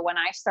 And so when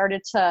I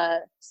started to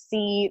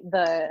see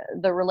the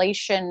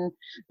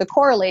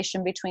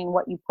correlation between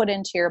what you put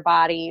into your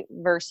body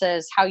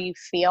versus how you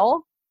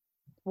feel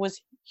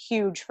was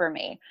huge for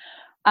me.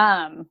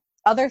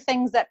 Other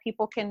things that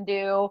people can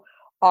do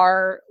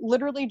are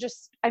literally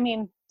just,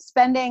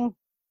 spending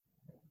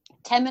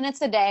 10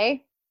 minutes a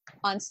day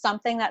on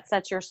something that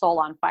sets your soul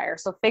on fire.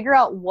 So figure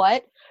out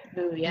what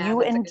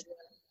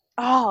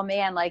oh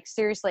man, like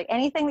seriously,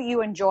 anything that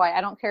you enjoy.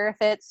 I don't care if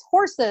it's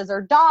horses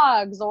or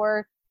dogs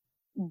or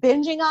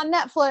binging on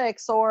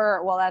Netflix,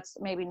 or, well, that's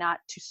maybe not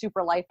too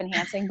super life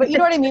enhancing, but you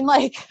know what I mean?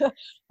 Like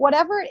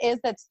whatever it is,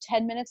 that's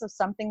 10 minutes of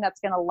something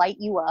that's going to light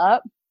you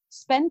up.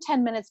 Spend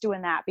 10 minutes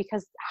doing that,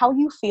 because how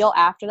you feel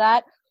after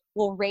that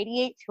will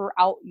radiate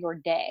throughout your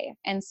day.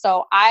 And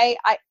so I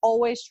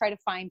always try to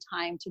find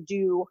time to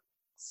do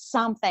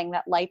something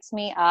that lights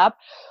me up,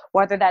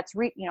 whether that's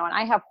and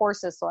I have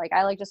horses, so like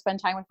I like to spend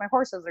time with my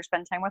horses, or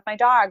spend time with my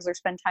dogs, or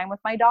spend time with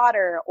my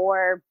daughter,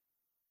 or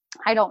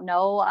I don't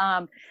know,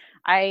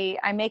 I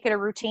make it a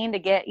routine to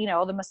get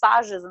the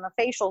massages and the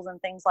facials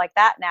and things like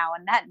that now,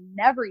 and that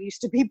never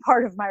used to be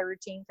part of my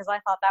routine because I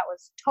thought that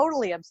was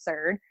totally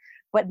absurd.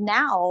 But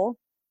now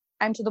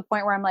I'm to the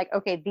point where I'm like,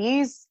 okay,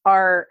 these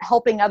are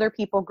helping other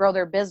people grow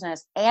their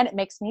business, and it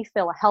makes me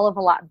feel a hell of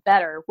a lot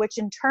better, which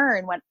in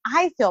turn, when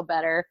I feel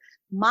better,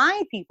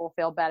 my people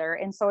feel better.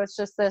 And so it's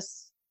just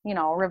this,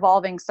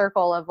 revolving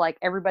circle of like,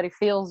 everybody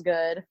feels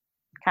good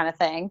kind of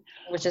thing,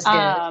 which is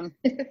good.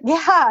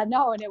 Yeah,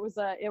 no. And it was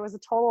a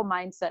total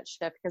mindset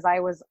shift, because I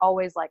was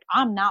always like,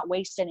 I'm not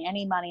wasting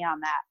any money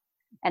on that.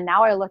 And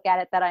now I look at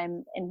it that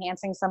I'm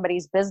enhancing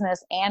somebody's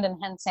business and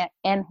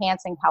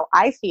enhancing how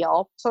I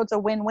feel. So it's a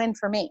win-win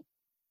for me.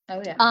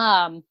 Oh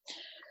yeah.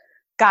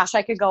 Gosh,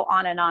 I could go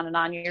on and on and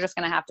on. You're just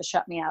going to have to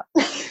shut me up.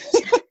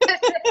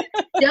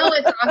 No,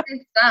 it's all good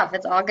stuff.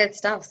 It's all good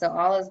stuff. So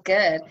all is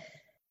good.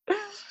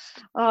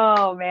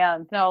 Oh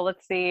man. No,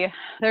 let's see.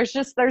 There's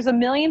a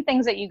million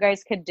things that you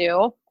guys could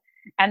do,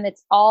 and it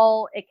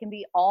can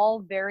be all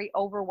very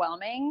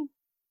overwhelming.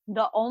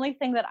 The only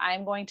thing that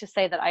I'm going to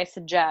say that I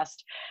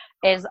suggest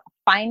is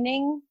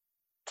finding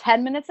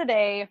 10 minutes a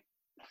day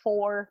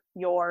for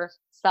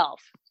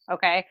yourself.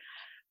 Okay.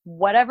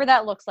 Whatever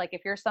that looks like.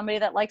 If you're somebody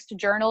that likes to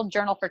journal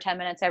for 10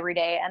 minutes every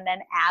day, and then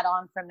add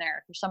on from there.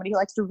 If you're somebody who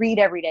likes to read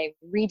every day,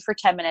 read for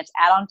 10 minutes,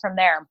 add on from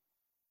there.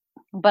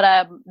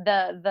 But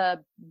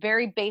the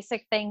very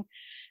basic thing,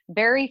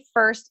 very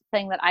first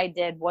thing that I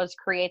did was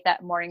create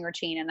that morning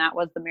routine. And that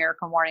was the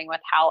Miracle Morning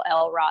with Hal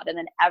Elrod. And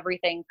then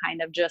everything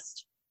kind of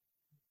just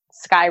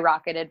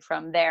skyrocketed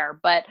from there.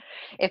 But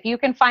if you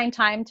can find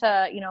time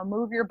to,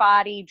 move your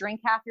body,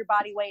 drink half your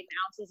body weight in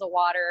ounces of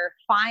water,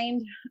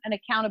 find an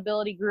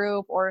accountability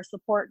group or a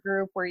support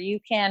group where you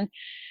can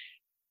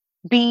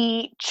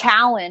be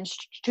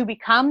challenged to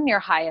become your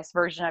highest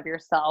version of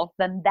yourself,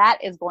 then that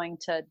is going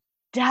to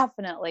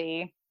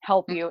definitely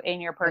help you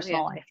in your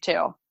personal life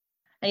too.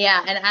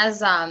 Yeah. And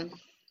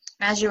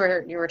as you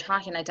were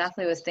talking, I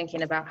definitely was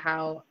thinking about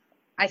how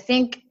I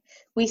think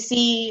we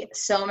see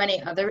so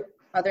many other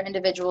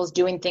individuals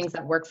doing things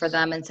that work for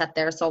them and set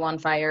their soul on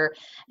fire.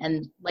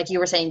 And like you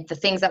were saying, the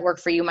things that work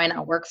for you might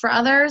not work for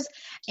others.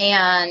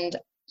 And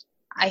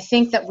I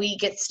think that we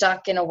get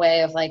stuck in a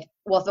way of like,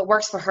 well, if it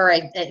works for her,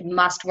 it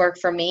must work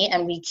for me.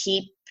 And we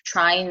keep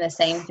trying the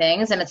same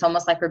things. And it's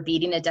almost like we're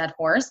beating a dead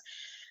horse.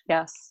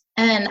 Yes.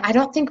 And I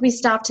don't think we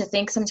stop to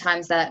think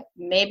sometimes that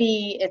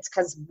maybe it's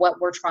because what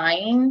we're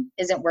trying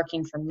isn't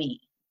working for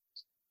me.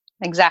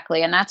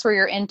 Exactly. And that's where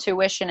your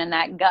intuition and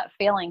that gut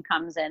feeling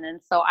comes in. And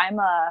so I'm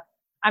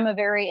a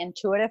very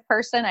intuitive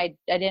person. I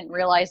didn't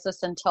realize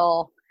this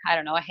until, I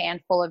don't know, a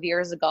handful of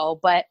years ago,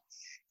 but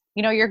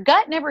your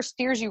gut never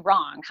steers you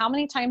wrong. How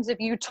many times have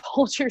you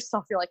told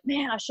yourself, you're like,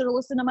 man, I should have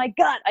listened to my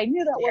gut. I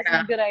knew that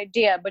wasn't a good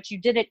idea, but you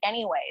did it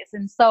anyways.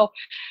 And so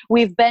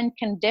we've been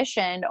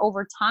conditioned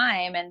over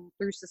time and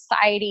through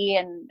society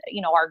and,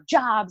 our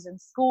jobs and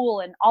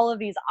school and all of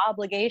these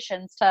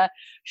obligations to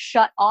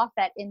shut off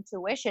that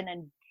intuition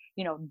and,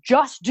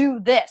 just do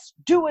this,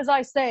 do as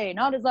I say,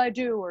 not as I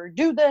do, or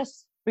do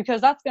this because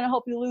that's going to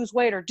help you lose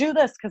weight, or do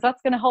this because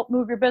that's going to help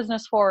move your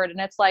business forward. And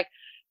it's like,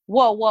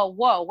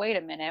 whoa, wait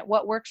a minute.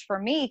 What works for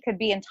me could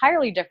be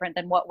entirely different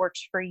than what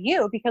works for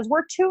you, because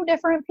we're two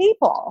different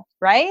people,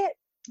 right?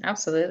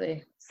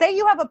 Absolutely. Say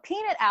you have a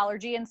peanut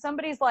allergy and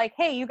somebody's like,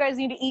 hey, you guys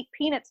need to eat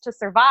peanuts to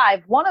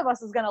survive. One of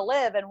us is going to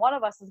live and one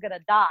of us is going to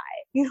die.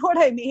 You know what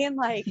I mean?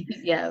 Like,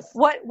 yes.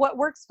 What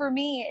works for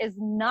me is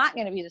not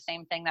going to be the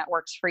same thing that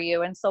works for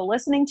you. And so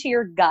listening to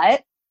your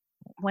gut,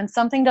 when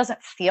something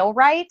doesn't feel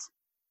right,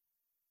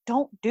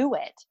 don't do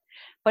it.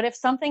 But if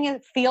something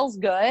feels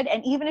good,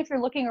 and even if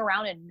you're looking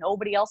around and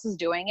nobody else is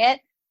doing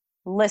it,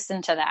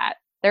 listen to that.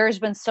 There's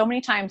been so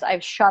many times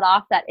I've shut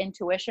off that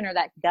intuition or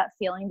that gut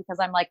feeling because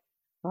I'm like,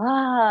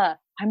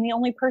 I'm the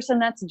only person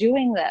that's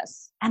doing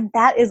this. And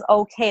that is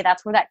okay.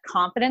 That's where that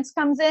confidence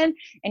comes in.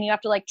 And you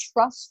have to like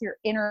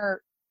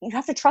you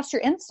have to trust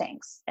your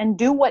instincts and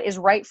do what is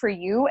right for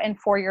you and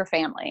for your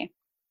family.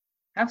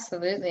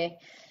 Absolutely.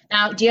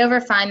 Now, do you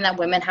ever find that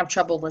women have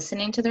trouble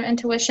listening to their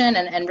intuition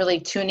and really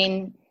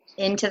tuning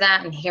into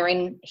that and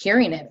hearing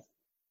it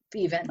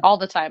even? All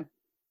the time,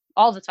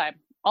 all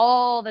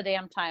the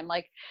damn time.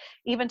 Like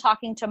even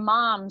talking to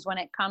moms when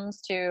it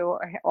comes to,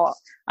 well,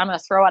 I'm going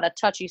to throw out a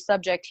touchy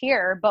subject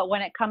here, but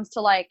when it comes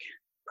to like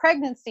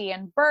pregnancy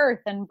and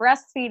birth and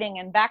breastfeeding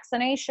and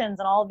vaccinations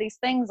and all of these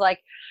things, like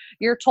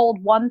you're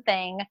told one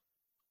thing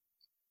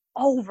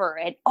over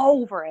and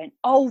over and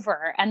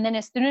over. And then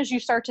as soon as you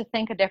start to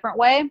think a different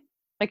way,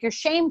 like you're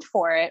shamed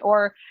for it.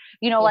 Or,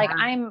 like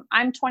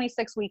I'm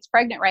 26 weeks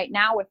pregnant right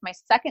now with my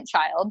second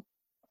child.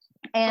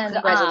 And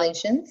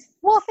congratulations.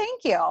 Well,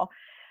 thank you.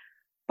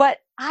 But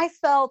I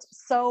felt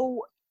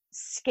so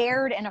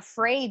scared and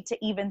afraid to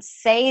even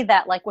say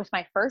that, like with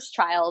my first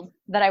child,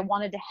 that I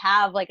wanted to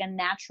have like a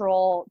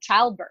natural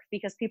childbirth,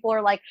 because people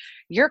are like,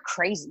 you're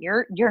crazy.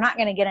 You're not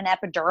going to get an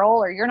epidural,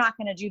 or you're not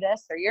going to do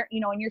this, or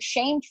and you're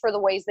shamed for the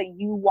ways that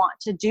you want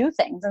to do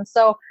things. And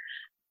so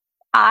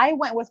I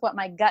went with what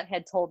my gut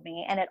had told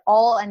me, and it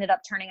all ended up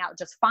turning out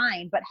just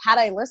fine. But had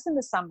I listened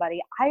to somebody,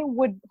 I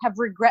would have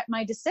regret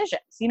my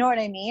decisions. You know what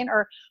I mean?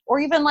 Or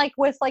even like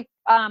with like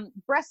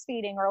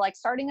breastfeeding or like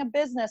starting a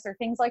business or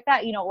things like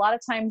that. A lot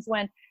of times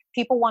when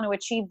people want to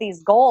achieve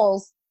these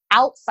goals,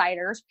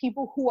 outsiders,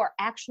 people who are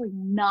actually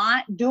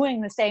not doing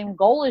the same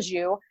goal as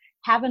you,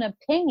 have an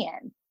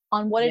opinion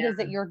on what it is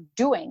that you're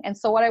doing. And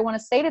so what I want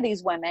to say to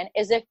these women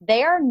is, if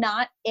they are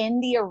not in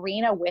the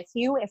arena with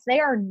you, if they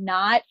are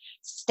not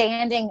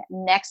standing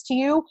next to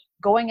you,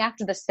 going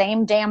after the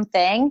same damn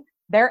thing,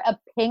 their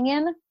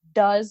opinion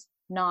does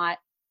not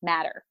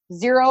matter.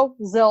 Zero,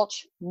 zilch,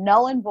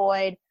 null and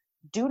void.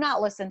 Do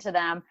not listen to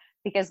them,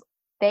 because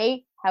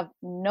they have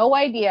no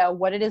idea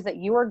what it is that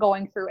you are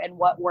going through and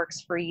what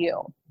works for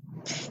you.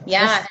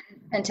 Yeah.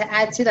 And to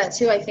add to that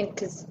too, I think,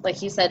 because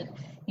like you said,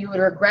 you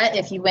would regret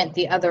if you went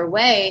the other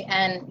way.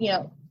 And,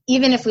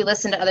 even if we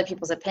listen to other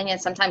people's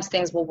opinions, sometimes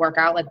things will work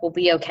out, like we'll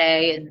be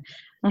okay and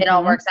it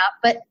all works out,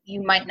 but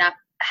you might not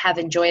have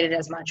enjoyed it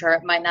as much, or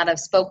it might not have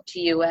spoke to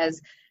you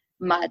as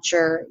much,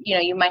 or,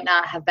 you might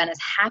not have been as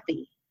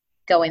happy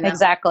going that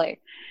Exactly. way.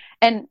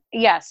 And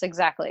yes,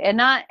 exactly. And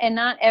not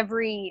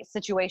every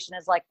situation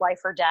is like life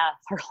or death,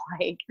 or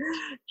like,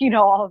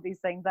 all of these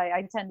things.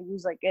 I tend to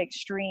use like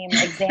extreme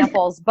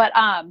examples, but,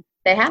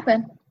 they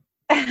happen.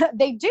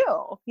 They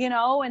do,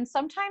 and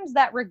sometimes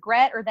that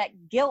regret or that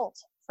guilt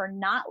for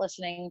not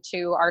listening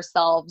to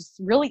ourselves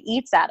really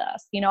eats at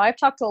us. I've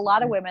talked to a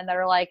lot of women that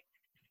are like,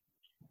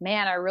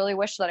 man, I really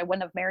wish that I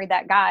wouldn't have married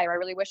that guy, or I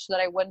really wish that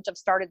I wouldn't have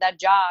started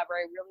that job, or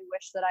I really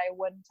wish that I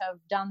wouldn't have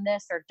done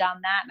this or done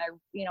that. And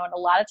and a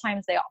lot of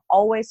times they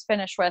always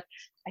finish with,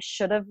 I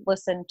should have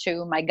listened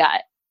to my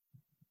gut.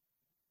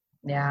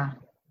 Yeah.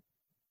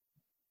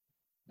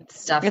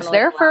 It's definitely it's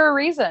there for a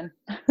reason.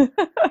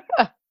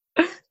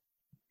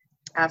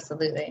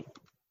 Absolutely.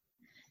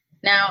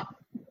 Now,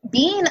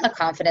 being a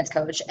confidence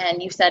coach,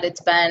 and you said it's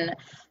been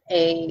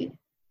 3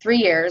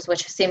 years,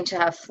 which seem to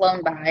have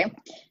flown by.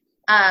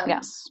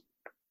 Yes.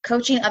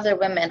 Coaching other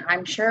women,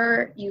 I'm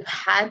sure you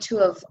had to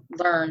have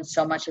learned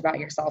so much about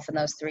yourself in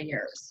those 3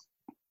 years.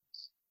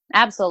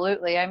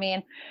 Absolutely. I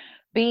mean,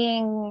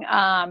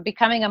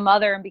 becoming a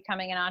mother and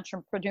becoming an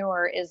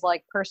entrepreneur is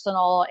like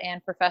personal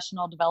and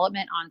professional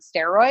development on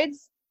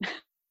steroids.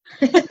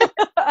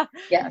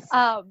 Yes.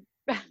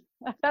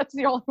 That's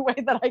the only way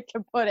that I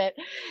can put it.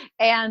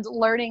 And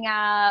learning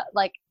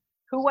like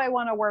who I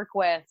want to work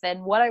with,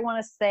 and what I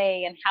want to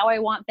say, and how I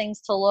want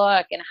things to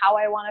look, and how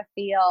I want to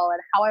feel,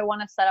 and how I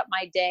want to set up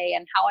my day,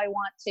 and how I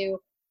want to,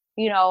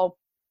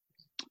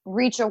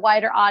 reach a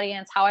wider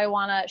audience, how I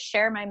want to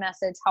share my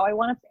message, how I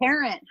want to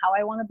parent, how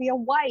I want to be a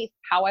wife,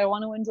 how I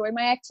want to enjoy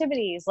my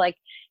activities. Like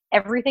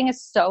everything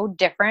is so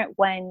different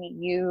when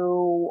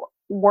you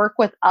work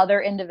with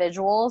other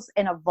individuals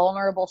in a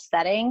vulnerable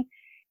setting.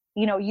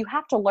 You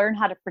have to learn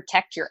how to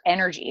protect your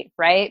energy,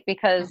 right?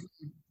 Because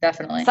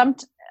definitely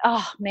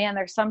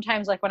there's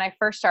sometimes like when I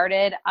first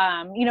started,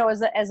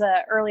 as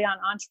a early on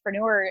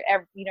entrepreneur,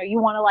 you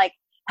want to like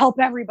help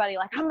everybody.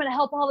 Like, I'm going to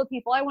help all the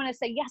people. I want to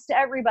say yes to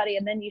everybody.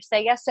 And then you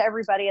say yes to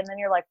everybody. And then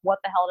you're like, what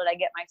the hell did I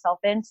get myself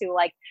into?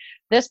 Like,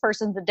 this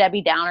person's a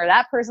Debbie Downer.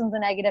 That person's a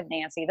negative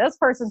Nancy. This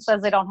person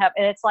says they don't have,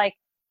 and it's like,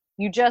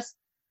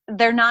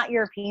 they're not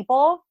your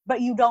people,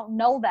 but you don't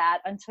know that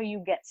until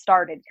you get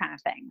started, kind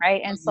of thing.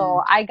 Right. And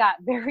so I got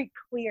very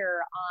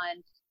clear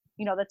on,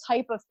 the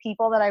type of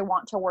people that I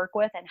want to work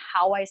with and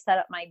how I set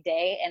up my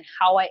day and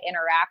how I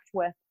interact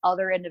with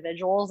other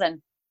individuals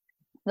and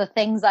the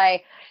things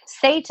I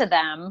say to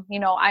them.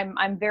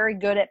 I'm very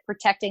good at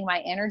protecting my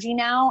energy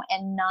now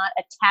and not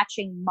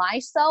attaching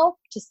myself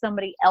to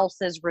somebody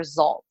else's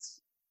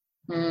results.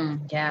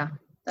 Yeah,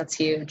 that's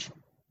huge.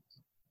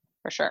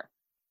 For sure.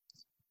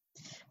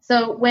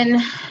 So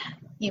when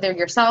either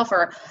yourself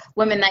or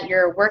women that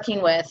you're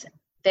working with,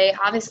 they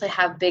obviously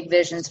have big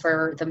visions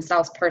for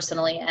themselves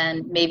personally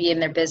and maybe in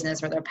their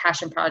business or their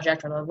passion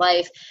project or their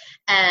life.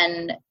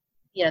 And,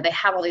 they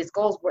have all these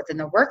goals and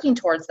they're working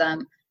towards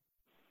them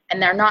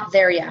and they're not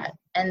there yet.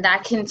 And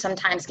that can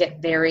sometimes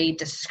get very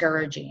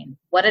discouraging.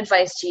 What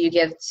advice do you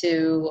give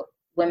to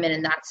women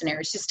in that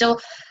scenario? To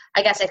still,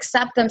 I guess,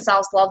 accept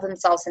themselves, love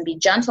themselves, and be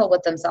gentle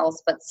with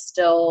themselves, but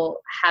still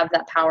have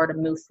that power to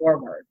move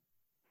forward.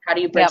 How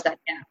do you bridge that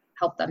gap?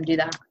 Help them do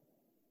that?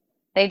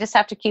 They just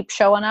have to keep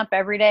showing up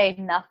every day.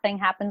 Nothing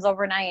happens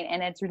overnight.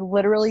 And it's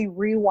literally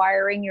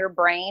rewiring your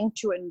brain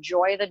to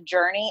enjoy the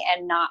journey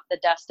and not the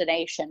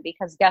destination.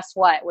 Because guess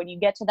what? When you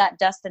get to that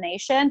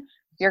destination,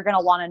 you're going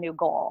to want a new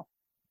goal.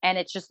 And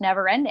it's just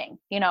never ending,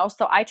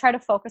 So I try to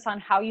focus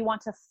on how you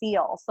want to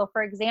feel. So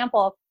for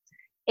example,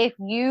 if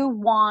you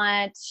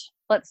want,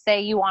 let's say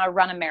you want to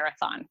run a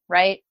marathon,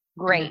 right?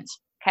 Great.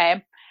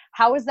 Okay.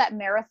 How is that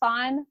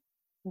marathon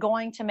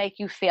going to make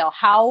you feel?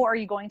 How are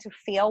you going to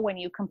feel when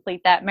you complete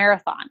that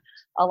marathon?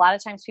 A lot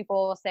of times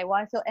people will say, well,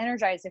 I feel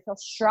energized. I feel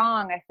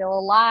strong. I feel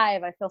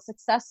alive. I feel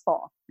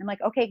successful. I'm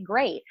like, okay,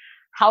 great.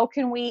 How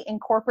can we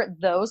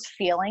incorporate those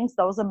feelings,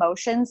 those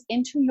emotions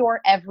into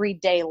your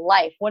everyday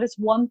life? What is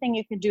one thing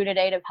you can do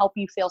today to help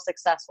you feel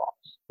successful?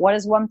 What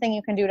is one thing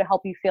you can do to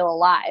help you feel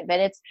alive?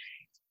 And it's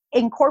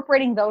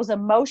incorporating those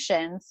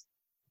emotions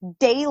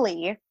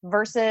daily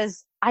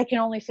versus I can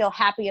only feel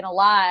happy and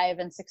alive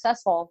and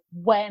successful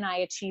when I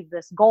achieve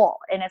this goal.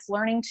 And it's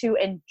learning to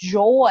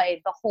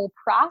enjoy the whole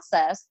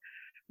process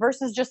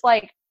versus just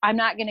like, I'm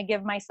not going to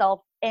give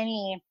myself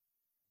any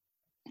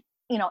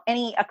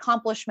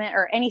accomplishment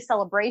or any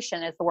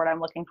celebration is the word I'm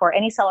looking for,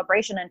 any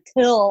celebration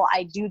until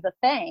I do the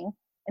thing.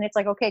 And it's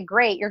like, okay,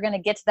 great. You're going to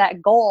get to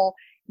that goal.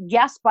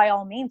 Yes, by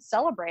all means,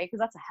 celebrate because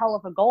that's a hell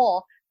of a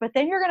goal. But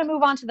then you're going to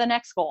move on to the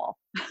next goal.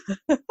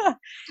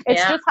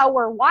 It's just how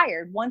we're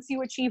wired. Once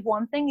you achieve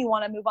one thing, you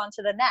want to move on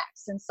to the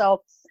next. And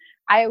so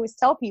I always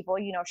tell people,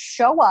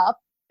 show up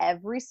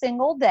every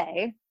single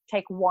day,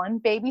 take one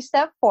baby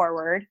step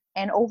forward.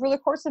 And over the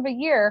course of a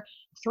year,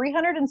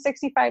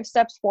 365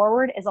 steps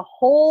forward is a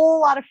whole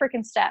lot of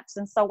freaking steps.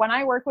 And so when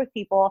I work with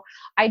people,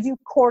 I do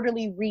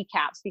quarterly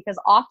recaps because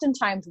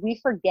oftentimes we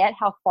forget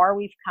how far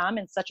we've come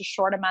in such a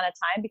short amount of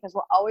time because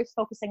we're always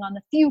focusing on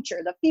the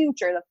future,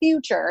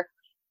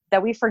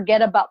 that we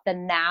forget about the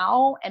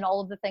now and all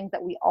of the things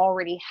that we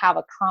already have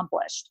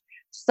accomplished.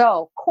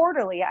 So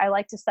quarterly, I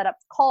like to set up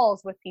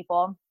calls with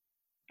people,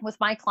 with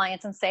my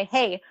clients and say,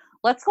 hey,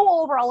 let's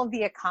go over all of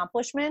the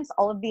accomplishments,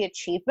 all of the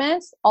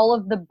achievements, all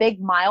of the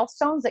big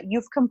milestones that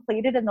you've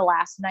completed in the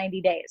last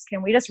 90 days.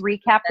 Can we just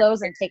recap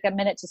those and take a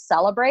minute to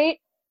celebrate?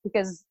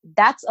 Because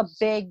that's a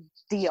big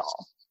deal.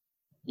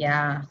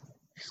 Yeah.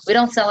 We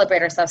don't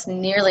celebrate ourselves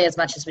nearly as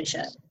much as we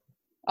should.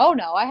 Oh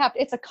no,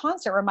 it's a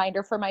constant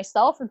reminder for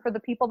myself and for the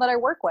people that I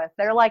work with.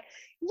 They're like,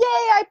 yay,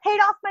 I paid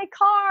off my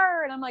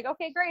car. And I'm like,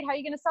 okay, great. How are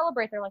you going to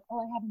celebrate? They're like,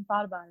 oh, I haven't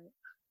thought about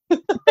it.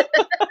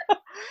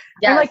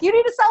 I'm like, you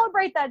need to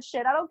celebrate that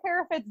shit. I don't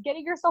care if it's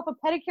getting yourself a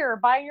pedicure or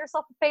buying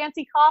yourself a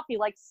fancy coffee,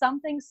 like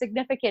something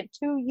significant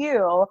to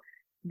you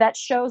that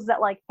shows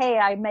that like, hey,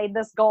 I made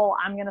this goal.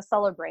 I'm going to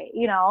celebrate,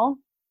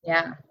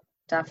 Yeah,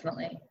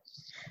 definitely.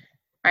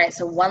 All right.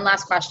 So one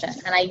last question.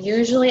 And I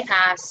usually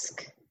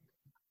ask,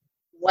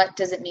 what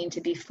does it mean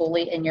to be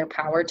fully in your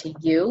power to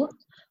you?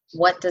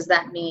 What does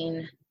that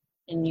mean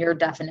in your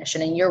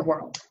definition, in your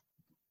world?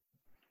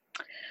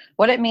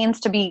 What it means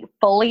to be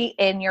fully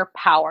in your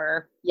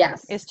power,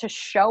 yes, is to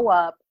show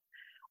up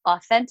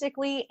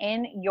authentically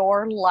in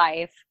your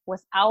life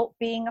without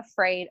being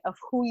afraid of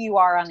who you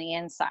are on the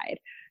inside.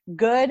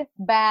 Good,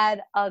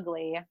 bad,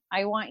 ugly.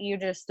 I want you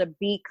just to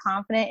be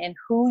confident in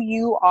who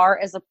you are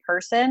as a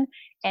person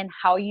and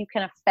how you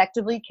can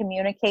effectively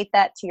communicate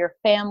that to your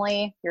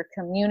family, your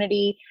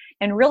community,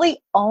 and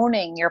really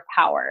owning your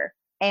power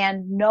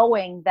and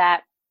knowing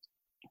that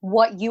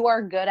what you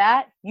are good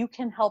at, you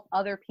can help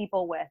other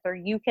people with, or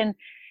you can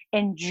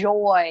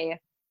enjoy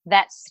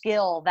that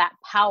skill, that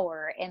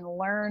power, and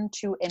learn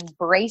to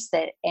embrace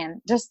it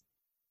and just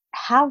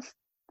have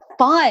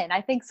fun. I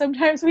think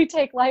sometimes we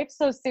take life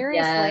so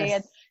seriously.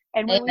 Yes.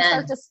 And when we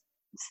start to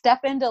step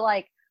into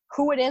like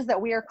who it is that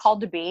we are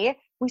called to be,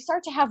 we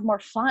start to have more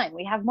fun.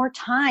 We have more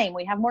time.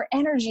 We have more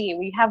energy.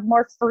 We have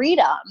more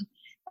freedom.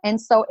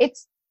 And so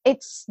it's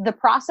the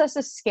process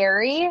is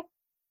scary,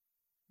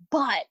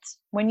 but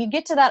when you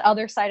get to that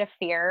other side of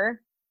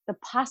fear, the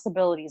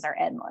possibilities are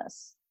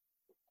endless.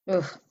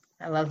 Ooh,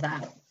 I love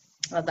that.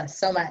 I love that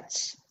so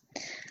much.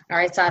 All All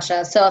right,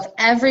 Sasha. So if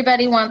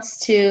everybody wants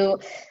to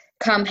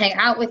come hang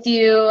out with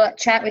you,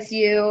 chat with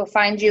you,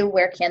 find you,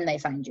 where can they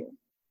find you?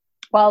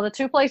 Well, the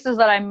two places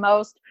that I'm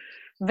most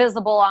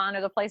visible on,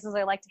 or the places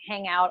I like to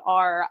hang out,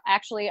 are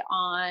actually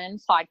on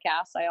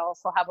podcasts. I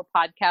also have a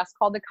podcast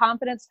called the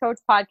Confidence Coach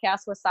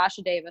Podcast with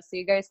Sasha Davis. So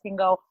you guys can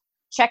go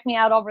check me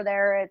out over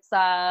there. It's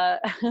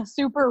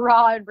super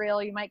raw and real.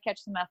 You might catch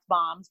some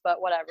F-bombs,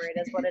 but whatever, it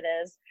is what it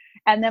is.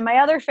 And then my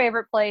other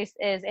favorite place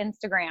is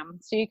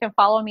Instagram. So you can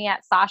follow me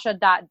at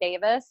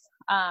sasha.davis.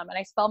 And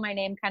I spell my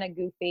name kind of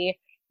goofy.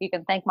 You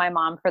can thank my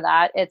mom for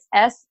that. It's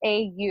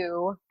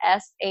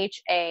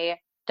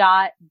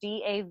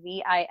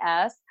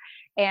SAUSHA.DAVIS.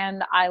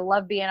 And I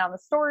love being on the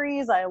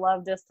stories. I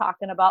love just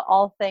talking about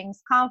all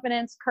things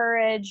confidence,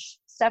 courage,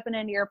 stepping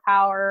into your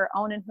power,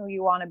 owning who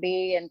you want to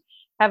be, and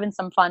having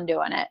some fun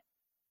doing it.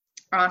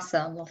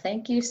 Awesome. Well,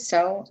 thank you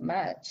so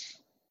much.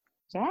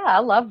 Yeah, I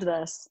loved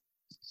this.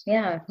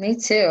 Yeah, me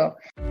too.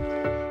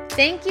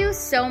 Thank you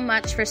so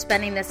much for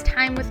spending this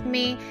time with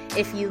me.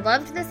 If you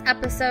loved this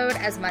episode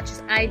as much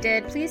as I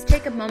did, please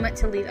take a moment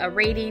to leave a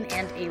rating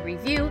and a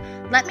review.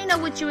 Let me know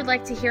what you would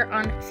like to hear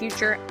on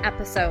future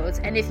episodes.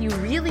 And if you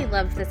really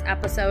loved this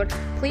episode,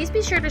 please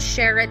be sure to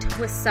share it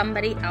with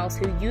somebody else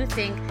who you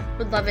think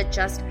would love it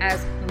just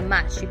as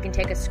much. You can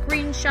take a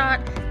screenshot,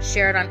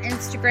 share it on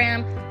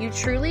Instagram. You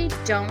truly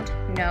don't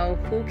know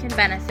who can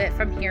benefit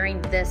from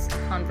hearing this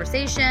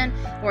conversation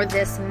or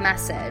this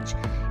message.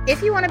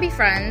 If you want to be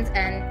friends,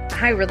 and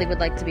I really would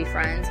like to be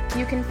friends,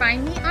 you can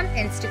find me on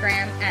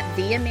Instagram at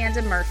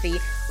TheAmandaMurphy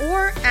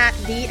or at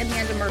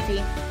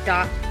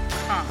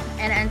TheAmandaMurphy.com.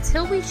 And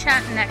until we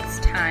chat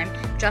next time,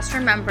 just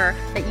remember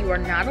that you are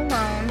not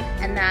alone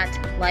and that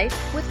life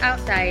without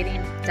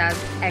dieting does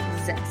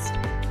exist.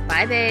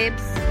 Bye,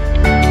 babes.